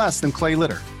 80% less than clay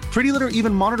litter. Pretty Litter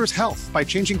even monitors health by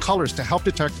changing colors to help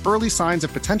detect early signs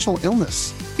of potential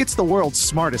illness. It's the world's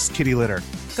smartest kitty litter.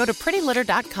 Go to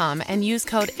prettylitter.com and use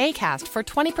code ACAST for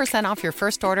 20% off your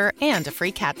first order and a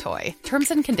free cat toy. Terms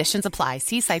and conditions apply.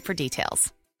 See site for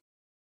details.